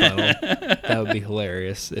end of the funnel. That would be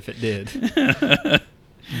hilarious if it did.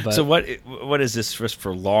 But, so what is this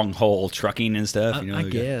for long haul trucking and stuff? I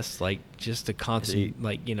guess just to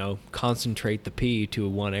concentrate the pee to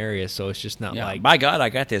one area, so it's just not like, by God, I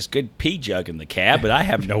got this good pee jug in the cab, but I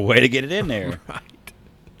have no way to get it in there. Right.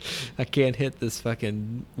 I can't hit this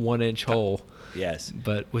fucking 1-inch hole. Yes,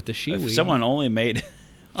 but with the shiwi, if someone only made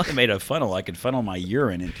a funnel I could funnel my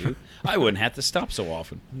urine into, I wouldn't have to stop so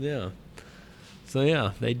often. Yeah. So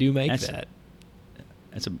yeah, they do make that.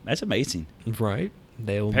 That's amazing, right?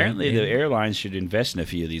 Apparently, the airlines should invest in a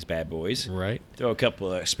few of these bad boys. Right. Throw a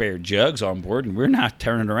couple of spare jugs on board, and we're not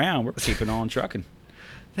turning around. We're keeping on trucking.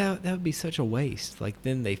 That would be such a waste. Like,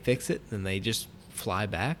 then they fix it, and they just fly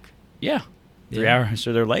back. Yeah. 3 hours,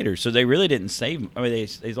 so they're later. So they really didn't save. I mean, they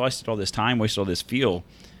wasted all this time, wasted all this fuel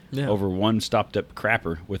over one stopped-up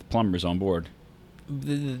crapper with plumbers on board.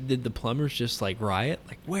 Did the plumbers just, riot?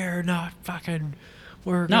 Like, we're not fucking...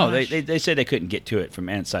 No, they said they couldn't get to it from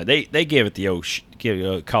inside. They gave it the old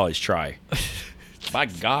college try. By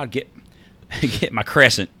God, get my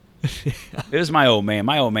crescent. It was my old man.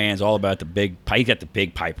 My old man's all about the big pipe. He got the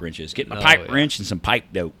big pipe wrenches. Get my pipe wrench and some pipe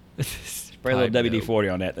dope. Spray a little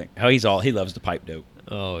WD-40 on that thing. Oh, he loves the pipe dope.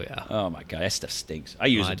 Oh yeah. Oh my God, that stuff stinks. I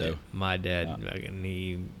use it though. My dad,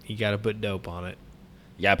 he got to put dope on it.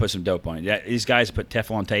 Yeah, I put some dope on it. Yeah, these guys put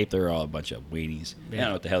Teflon tape. They're all a bunch of weenies. Yeah. I don't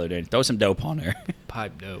know what the hell they're doing. Throw some dope on there.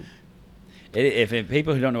 Pipe dope. If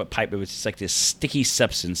people who don't know what pipe dope is, it's like this sticky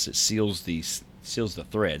substance that seals the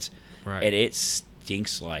threads. Right. And it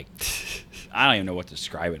stinks like I don't even know what to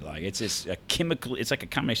describe it like. It's just a chemical. It's like a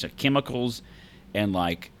combination of chemicals and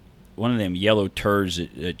like one of them yellow turds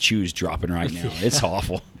that Chew's dropping right now. It's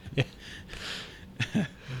awful.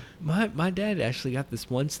 My dad actually got this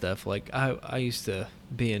one stuff. Like I used to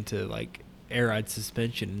be into air ride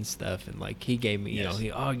suspension and stuff, and he gave me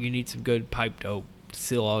you need some good pipe dope to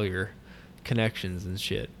seal all your connections and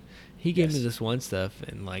shit. He gave me this one stuff,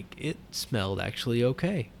 and it smelled actually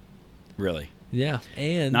okay. Really? Yeah,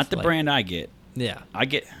 and not the brand I get. Yeah, I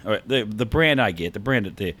get the brand I get. The brand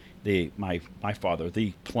that my father,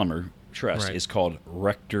 the plumber, trusts is called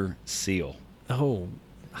Rector Seal. Oh.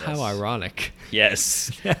 Yes. How ironic. Yes.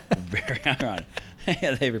 Very ironic.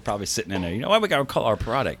 They were probably sitting in there. You know what? We got to call our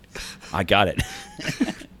product. I got it.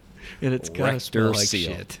 And it's got to smell like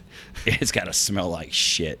shit. It's got to smell like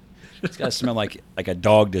shit. It's got to smell like a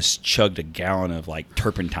dog just chugged a gallon of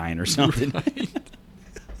turpentine or something. Right.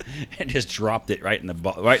 And just dropped it right in the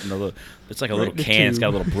little. It's like a little can. It's got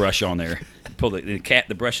a little brush on there. Pull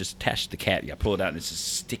the brush is attached to the cat. You got to pull it out, and it's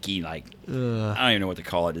just sticky. I don't even know what to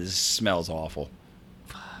call it. It just smells awful.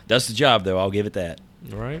 Does the job, though. I'll give it that.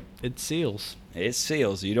 Right. It seals. It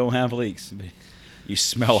seals. You don't have leaks. You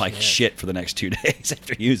smell like shit for the next 2 days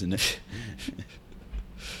after using it.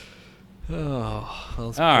 All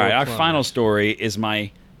right. Our final story is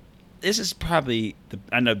this is probably,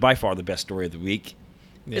 I know, by far the best story of the week.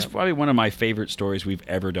 Yep. It's probably one of my favorite stories we've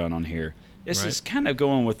ever done on here. This is kind of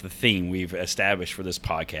going with the theme we've established for this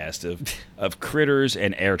podcast of critters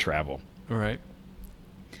and air travel. All right.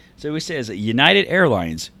 So it says that United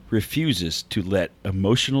Airlines refuses to let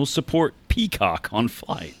emotional support peacock on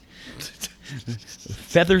flight.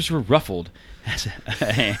 Feathers were ruffled as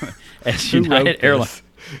United Airlines.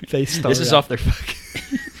 They started off their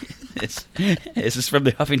fucking. This is from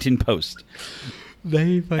the Huffington Post.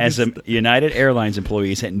 United Airlines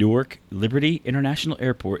employees at Newark Liberty International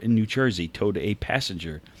Airport in New Jersey told a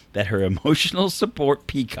passenger that her emotional support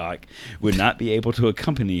peacock would not be able to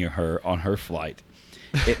accompany her on her flight.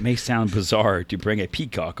 It may sound bizarre to bring a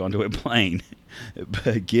peacock onto a plane,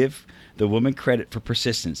 but give the woman credit for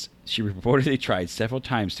persistence. She reportedly tried several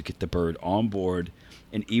times to get the bird on board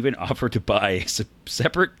and even offered to buy a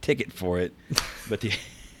separate ticket for it, but the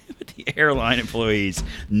airline employees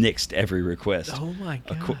nixed every request. Oh, my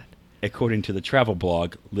God. According to the travel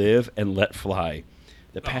blog, Live and Let Fly,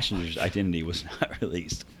 the passenger's identity was not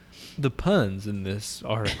released. The puns in this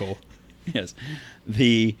article. Yes.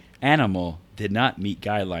 The animal did not meet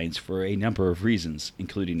guidelines for a number of reasons,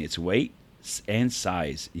 including its weight and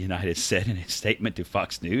size, United said in a statement to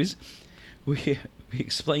Fox News. We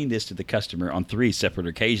explained this to the customer on 3 separate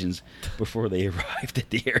occasions before they arrived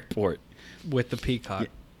at the airport. With the peacock.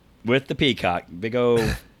 With the peacock. Big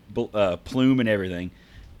old plume and everything.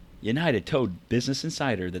 United told Business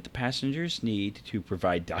Insider that the passengers need to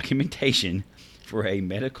provide documentation from a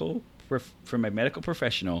medical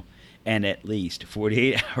professional and at least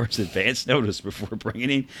 48 hours advance notice before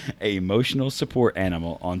bringing an emotional support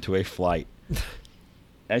animal onto a flight.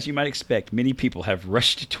 As you might expect, many people have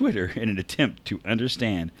rushed to Twitter in an attempt to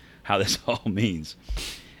understand how this all means.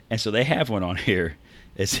 And so they have one on here.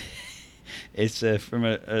 It's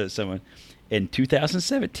from someone. In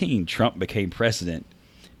 2017, Trump became president.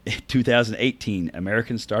 In 2018,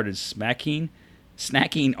 Americans started snacking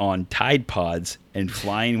on Tide Pods and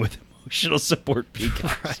flying with emotional support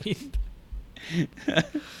peacocks. Right.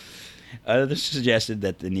 Others suggested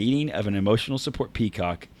that the needing of an emotional support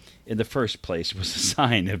peacock in the first place was a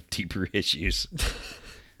sign of deeper issues.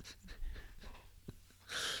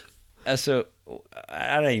 So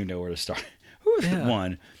I don't even know where to start. Who is the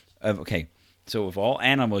one? Okay, so of all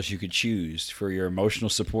animals you could choose for your emotional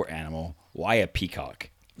support animal, why a peacock?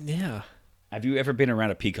 Yeah. Have you ever been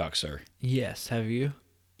around a peacock, sir? Yes. Have you?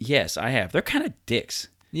 Yes, I have. They're kind of dicks.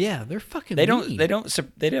 Yeah, they're fucking. They mean. They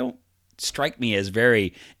don't strike me as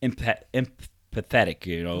very empathetic.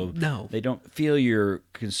 You know. No. They don't feel your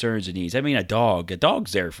concerns and needs. I mean, a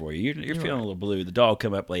dog's there for you. You're feeling a little blue. The dog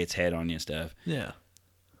come up, lay its head on you and stuff. Yeah.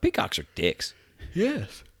 Peacocks are dicks.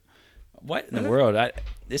 Yes. What in the world?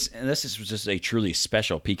 This is just a truly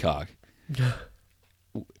special peacock.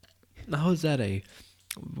 How is that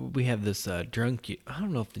we have this I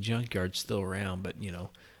don't know if the junkyard's still around, but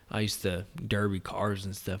I used to derby cars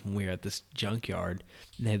and stuff when we were at this junkyard,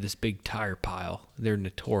 and they had this big tire pile. They're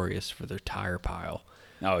notorious for their tire pile.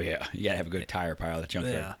 Oh yeah, you gotta have a good tire pile at the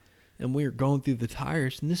junkyard. Yeah, and we were going through the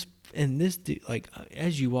tires, and this dude, like,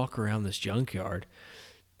 as you walk around this junkyard,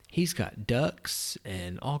 he's got ducks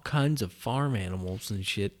and all kinds of farm animals and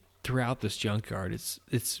shit throughout this junkyard.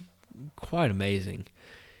 It's quite amazing.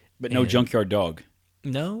 But no junkyard dog.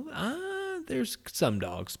 No, there's some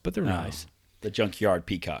dogs, but they're nice. The junkyard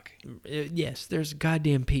peacock. Yes, there's a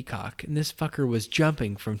goddamn peacock, and this fucker was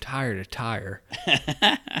jumping from tire to tire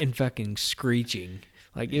and fucking screeching.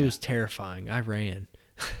 Like, it was terrifying. I ran.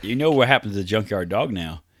 You know what happened to the junkyard dog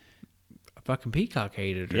now? A fucking peacock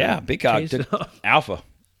hated her. Yeah, peacock took Alpha.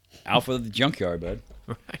 Alpha of the junkyard, bud.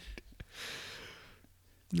 Right.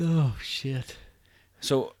 Oh, shit.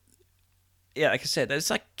 So, yeah, like I said, it's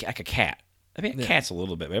like a cat. I mean, cats a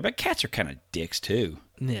little bit better, but cats are kind of dicks, too.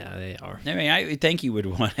 Yeah, they are. I mean, I think you would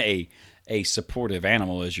want a supportive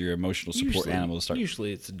animal as your emotional support animal to start.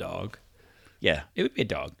 Usually it's a dog. Yeah, it would be a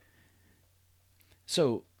dog.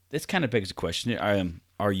 So, this kind of begs the question,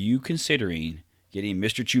 are you considering getting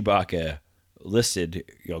Mr. Chewbacca listed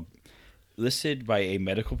by a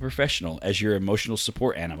medical professional as your emotional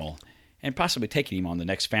support animal and possibly taking him on the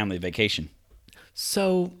next family vacation?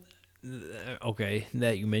 So, okay,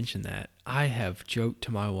 that you mentioned that, I have joked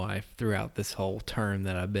to my wife throughout this whole term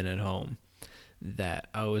that I've been at home that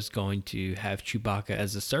I was going to have Chewbacca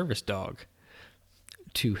as a service dog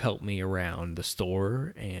to help me around the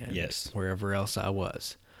store and wherever else I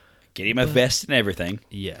was. Get him a vest and everything.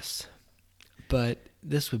 Yes. But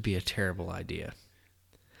this would be a terrible idea.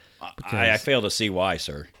 I fail to see why,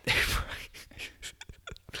 sir.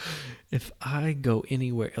 If I go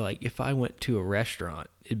anywhere, like if I went to a restaurant,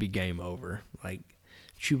 it'd be game over. Like,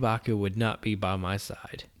 Chewbacca would not be by my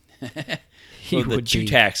side. The chew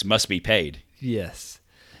tax must be paid. Yes.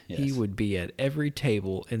 He would be at every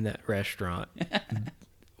table in that restaurant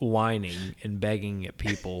whining and begging at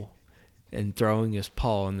people and throwing his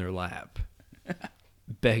paw in their lap,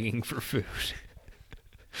 begging for food.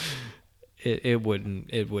 It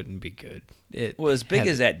wouldn't be good. As big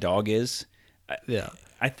as that dog is,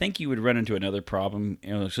 I think you would run into another problem.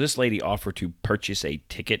 So this lady offered to purchase a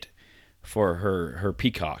ticket for her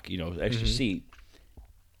peacock, extra seat.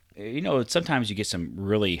 Sometimes you get some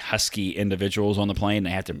really husky individuals on the plane.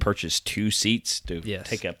 They have to purchase 2 seats to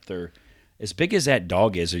take up their. As big as that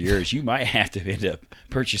dog is of yours, you might have to end up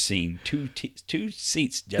purchasing 2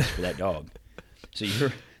 seats just for that dog. So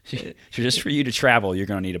just for you to travel, you're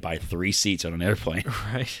going to need to buy 3 seats on an airplane.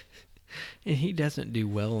 Right. And he doesn't do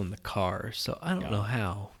well in the car, so I don't know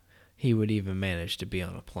how he would even manage to be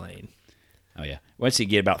on a plane. Oh, yeah. Once you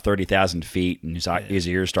get about 30,000 feet and his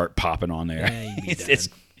ears start popping on there,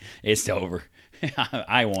 it's over.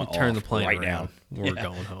 I want turn off the plane right around. now. We're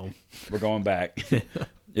going home. We're going back.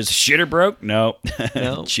 Is the shitter broke? No.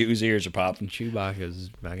 No. Chew's ears are popping. Chewbacca's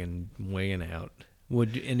fucking weighing out.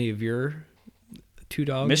 Would any of your 2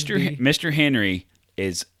 dogs Mr. Henry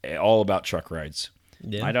is all about truck rides.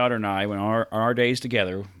 Yeah. My daughter and I, when our days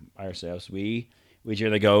together by ourselves, we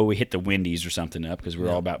generally go, we hit the Wendy's or something up because we're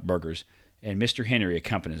all about burgers. And Mr. Henry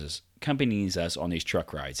accompanies us on these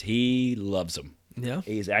truck rides. He loves them. Yeah.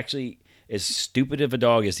 He is actually, as stupid of a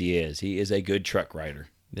dog as he is a good truck rider.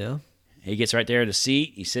 Yeah. He gets right there in the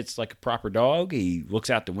seat. He sits like a proper dog. He looks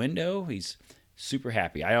out the window. He's super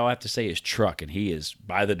happy. All I have to say is truck, and he is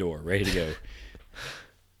by the door, ready to go.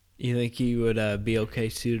 You think he would be okay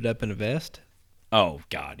suited up in a vest? Oh,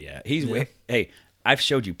 God, yeah. Hey, I've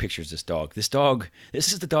showed you pictures of this dog.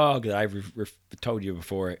 This is the dog that I've told you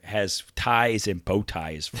before, has ties and bow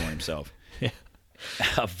ties for himself. Yeah.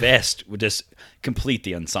 A vest would just complete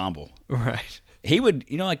the ensemble. Right. He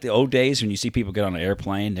would, like the old days when you see people get on an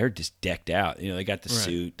airplane, they're just decked out. They got the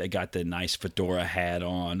suit, they got the nice fedora hat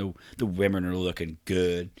on. The women are looking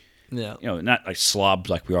good. Yeah. Not like slobs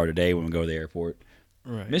like we are today when we go to the airport.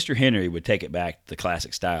 Right. Mr. Henry would take it back to the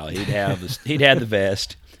classic style. He'd have the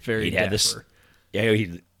vest. Very he'd dapper. have this. Yeah,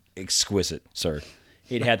 he'd exquisite, sir.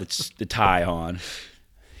 He'd have the tie on.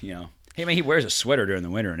 He wears a sweater during the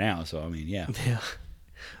winter now, so yeah. Yeah.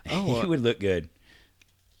 He would look good.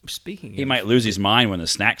 Speaking, he might lose his mind when the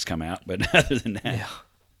snacks come out, but other than that,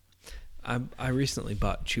 yeah. I recently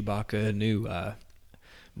bought Chewbacca a new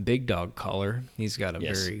big dog collar. He's got a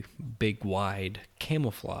very big, wide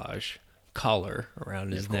camouflage collar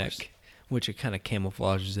around his neck, which it kind of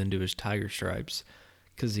camouflages into his tiger stripes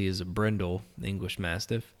because he is a brindle English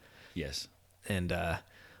Mastiff. Yes. And,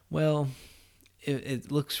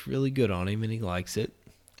 it looks really good on him, and he likes it.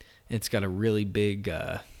 It's got a really big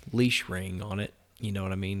leash ring on it. You know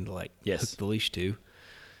what I mean? Like, hook the leash to.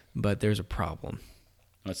 But there's a problem.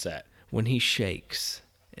 What's that? When he shakes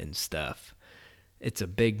and stuff, it's a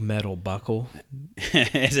big metal buckle.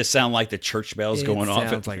 Does it sound like the church bells going off? It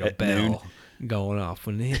sounds like a bell going off.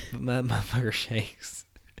 When that motherfucker shakes,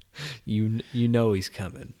 you know he's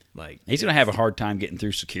coming. Like, he's going to have a hard time getting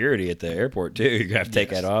through security at the airport, too. You're going to have to take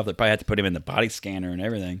that off. They probably have to put him in the body scanner and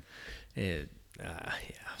everything. Yeah.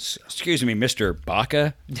 Excuse me, Mr.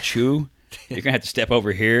 Baca Chew. You're going to have to step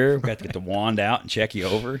over here. We've got to get the wand out and check you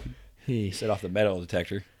over. Set off the metal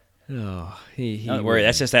detector. Oh, don't worry.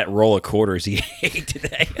 That's just that roll of quarters he ate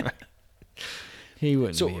today. He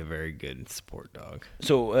wouldn't be a very good support dog.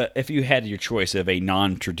 So if you had your choice of a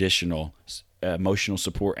non-traditional emotional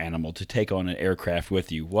support animal to take on an aircraft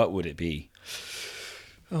with you, what would it be?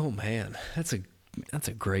 Oh, man. That's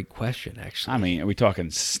a great question, actually. I mean, are we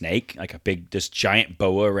talking snake? Like a big, just giant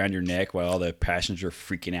boa around your neck while all the passengers are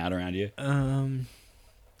freaking out around you?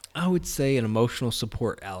 I would say an emotional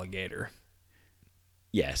support alligator.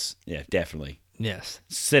 Yes. Yeah, definitely. Yes.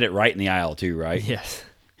 Sit it right in the aisle, too, right? Yes.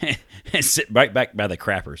 And sit right back by the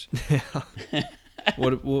crappers.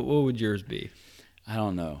 What would yours be? I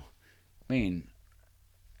don't know. I mean,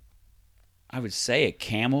 I would say a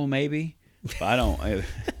camel, maybe, but I don't.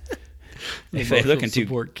 If they're looking to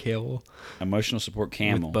support camel, emotional support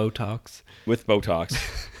camel with Botox,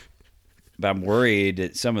 but I'm worried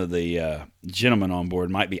that some of the gentlemen on board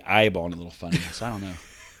might be eyeballing a little funny. So I don't know.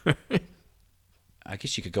 I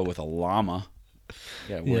guess you could go with a llama.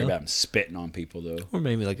 You gotta worry about them spitting on people, though. Or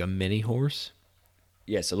maybe like a mini horse.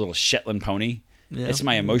 Yes, a little Shetland pony. Yeah. That's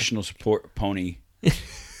my emotional support pony.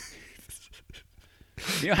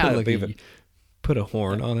 You know how put a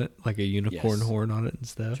horn on it, like a unicorn horn on it and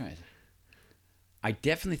stuff. I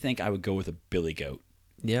definitely think I would go with a billy goat.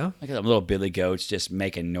 Yeah? Like a little billy goat's just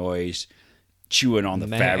making noise, chewing on the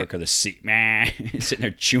fabric of the seat. Sitting there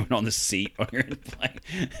chewing on the seat while you're in the plane.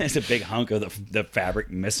 There's a big hunk of the fabric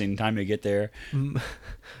missing time to get there.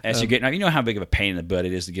 As you get, you know how big of a pain in the butt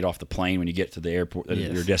it is to get off the plane when you get to the airport,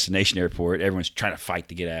 your destination airport. Everyone's trying to fight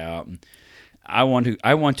to get out. And I want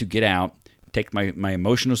to get out, take my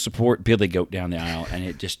emotional support billy goat down the aisle, and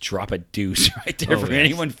it just drop a deuce right there for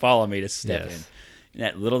anyone following me to step in.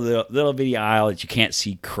 That little bitty aisle that you can't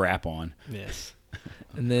see crap on. Yes.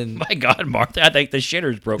 And then, my God, Martha, I think the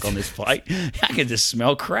shitters broke on this flight. I can just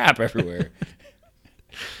smell crap everywhere.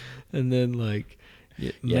 And then, like,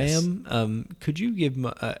 ma'am, could you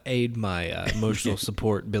aid my emotional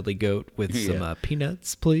support billy goat with some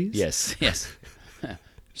peanuts, please? Yes.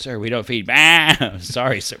 Sir, we don't feed.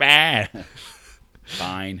 Sorry, sir.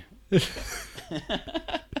 Fine.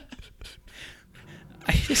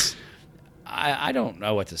 I don't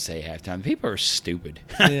know what to say half time. People are stupid.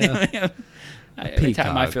 Yeah. Every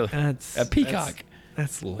time I feel a peacock.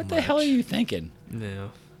 That's a little what much. The hell are you thinking?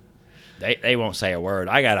 No. They won't say a word.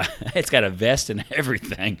 It's got a vest and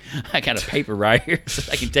everything. I got a paper right here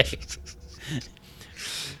so I can take.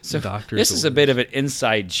 So this is a bit of an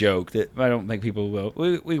inside joke that I don't think people will.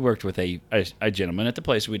 We worked with a gentleman at the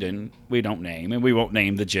place we don't name, and we won't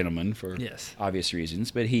name the gentleman for obvious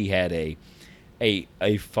reasons, but he had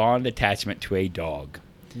a fond attachment to a dog.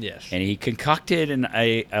 Yes. And he concocted an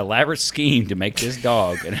elaborate scheme to make this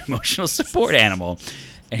dog an emotional support animal.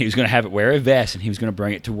 and he was going to have it wear a vest, and he was going to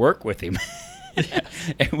bring it to work with him.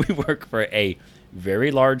 And we work for a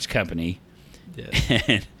very large company,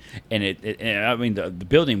 and I mean the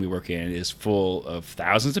building we work in is full of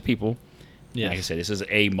thousands of people. Yeah. Like I said, this is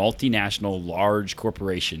a multinational large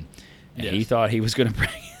corporation, and he thought he was going to bring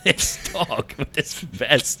this dog with this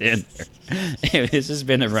vest in there. This has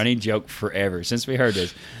been a running joke forever since we heard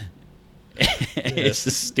this. It's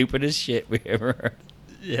the stupidest shit we ever heard.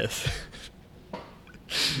 Yes.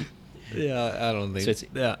 Yeah, I don't think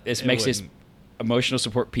so. It makes this emotional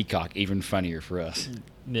support peacock even funnier for us.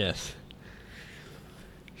 Yes.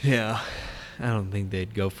 Yeah, I don't think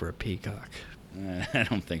they'd go for a peacock. I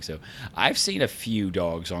don't think so. I've seen a few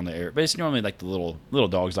dogs on the air, but it's normally like the little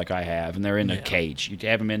dogs like I have, and they're in a cage. You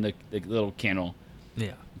have them in the little kennel. Yeah.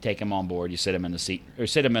 You take them on board. You sit them in the seat or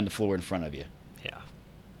sit them on the floor in front of you. Yeah.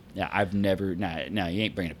 Yeah, I've never. No, you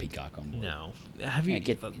ain't bringing a peacock on board. No. Have you?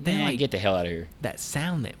 Get the hell out of here. That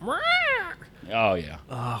sound that. Oh yeah.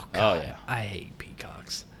 Oh God. Oh yeah. I hate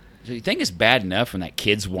peacocks. So you think it's bad enough when that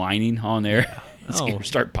kid's whining on there? Yeah. It's gonna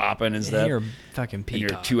start popping and stuff. You're a fucking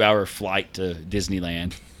peacock. In your 2-hour flight to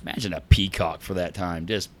Disneyland. Imagine a peacock for that time,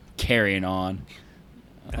 just carrying on.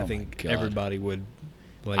 I think everybody would.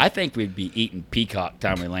 I think we'd be eating peacock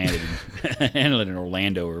time we landed in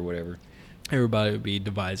Orlando or whatever. Everybody would be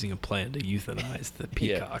devising a plan to euthanize the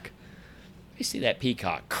peacock. Yeah. You see that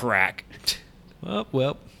peacock crack.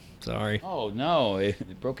 Well, sorry. Oh no,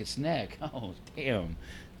 it broke its neck. Oh damn.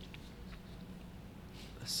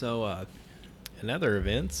 So, in other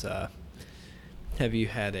events, have you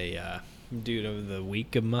had a dude of the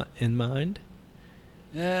week in mind?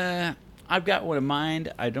 I've got one in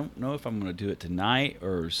mind. I don't know if I'm going to do it tonight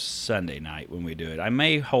or Sunday night when we do it. I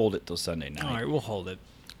may hold it till Sunday night. All right, we'll hold it.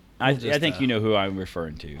 I think you know who I'm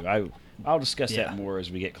referring to. I'll discuss that more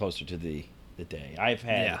as we get closer to the day. I've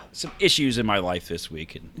had some issues in my life this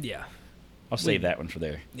week, and I'll save that one for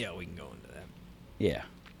there. Yeah, we can go into that. Yeah.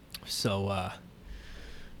 So,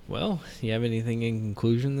 well, you have anything in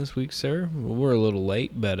conclusion this week, sir? Well, we're a little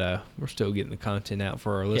late, but we're still getting the content out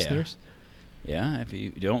for our listeners. Yeah, if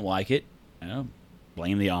you don't like it,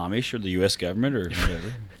 blame the Amish or the U.S. government or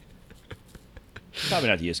whatever. Probably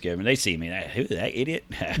not the U.S. government. They see me. Who's that idiot?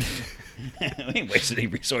 We ain't wasting any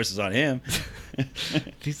resources on him.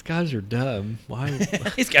 These guys are dumb. Why?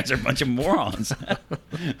 These guys are a bunch of morons.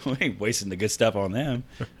 We ain't wasting the good stuff on them.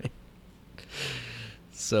 Right.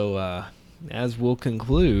 So, as we'll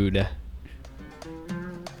conclude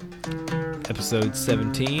episode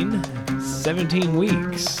 17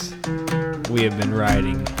 weeks we have been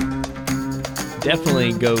riding.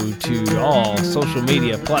 Definitely go to all social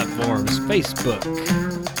media platforms, Facebook,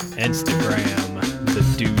 Instagram, The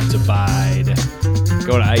Dudes Abide.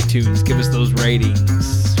 Go to iTunes, give us those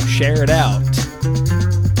ratings, share it out.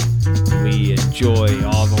 We enjoy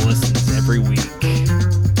all the listens every week.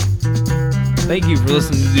 Thank you for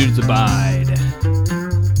listening to Dudes Abide.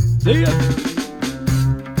 See ya.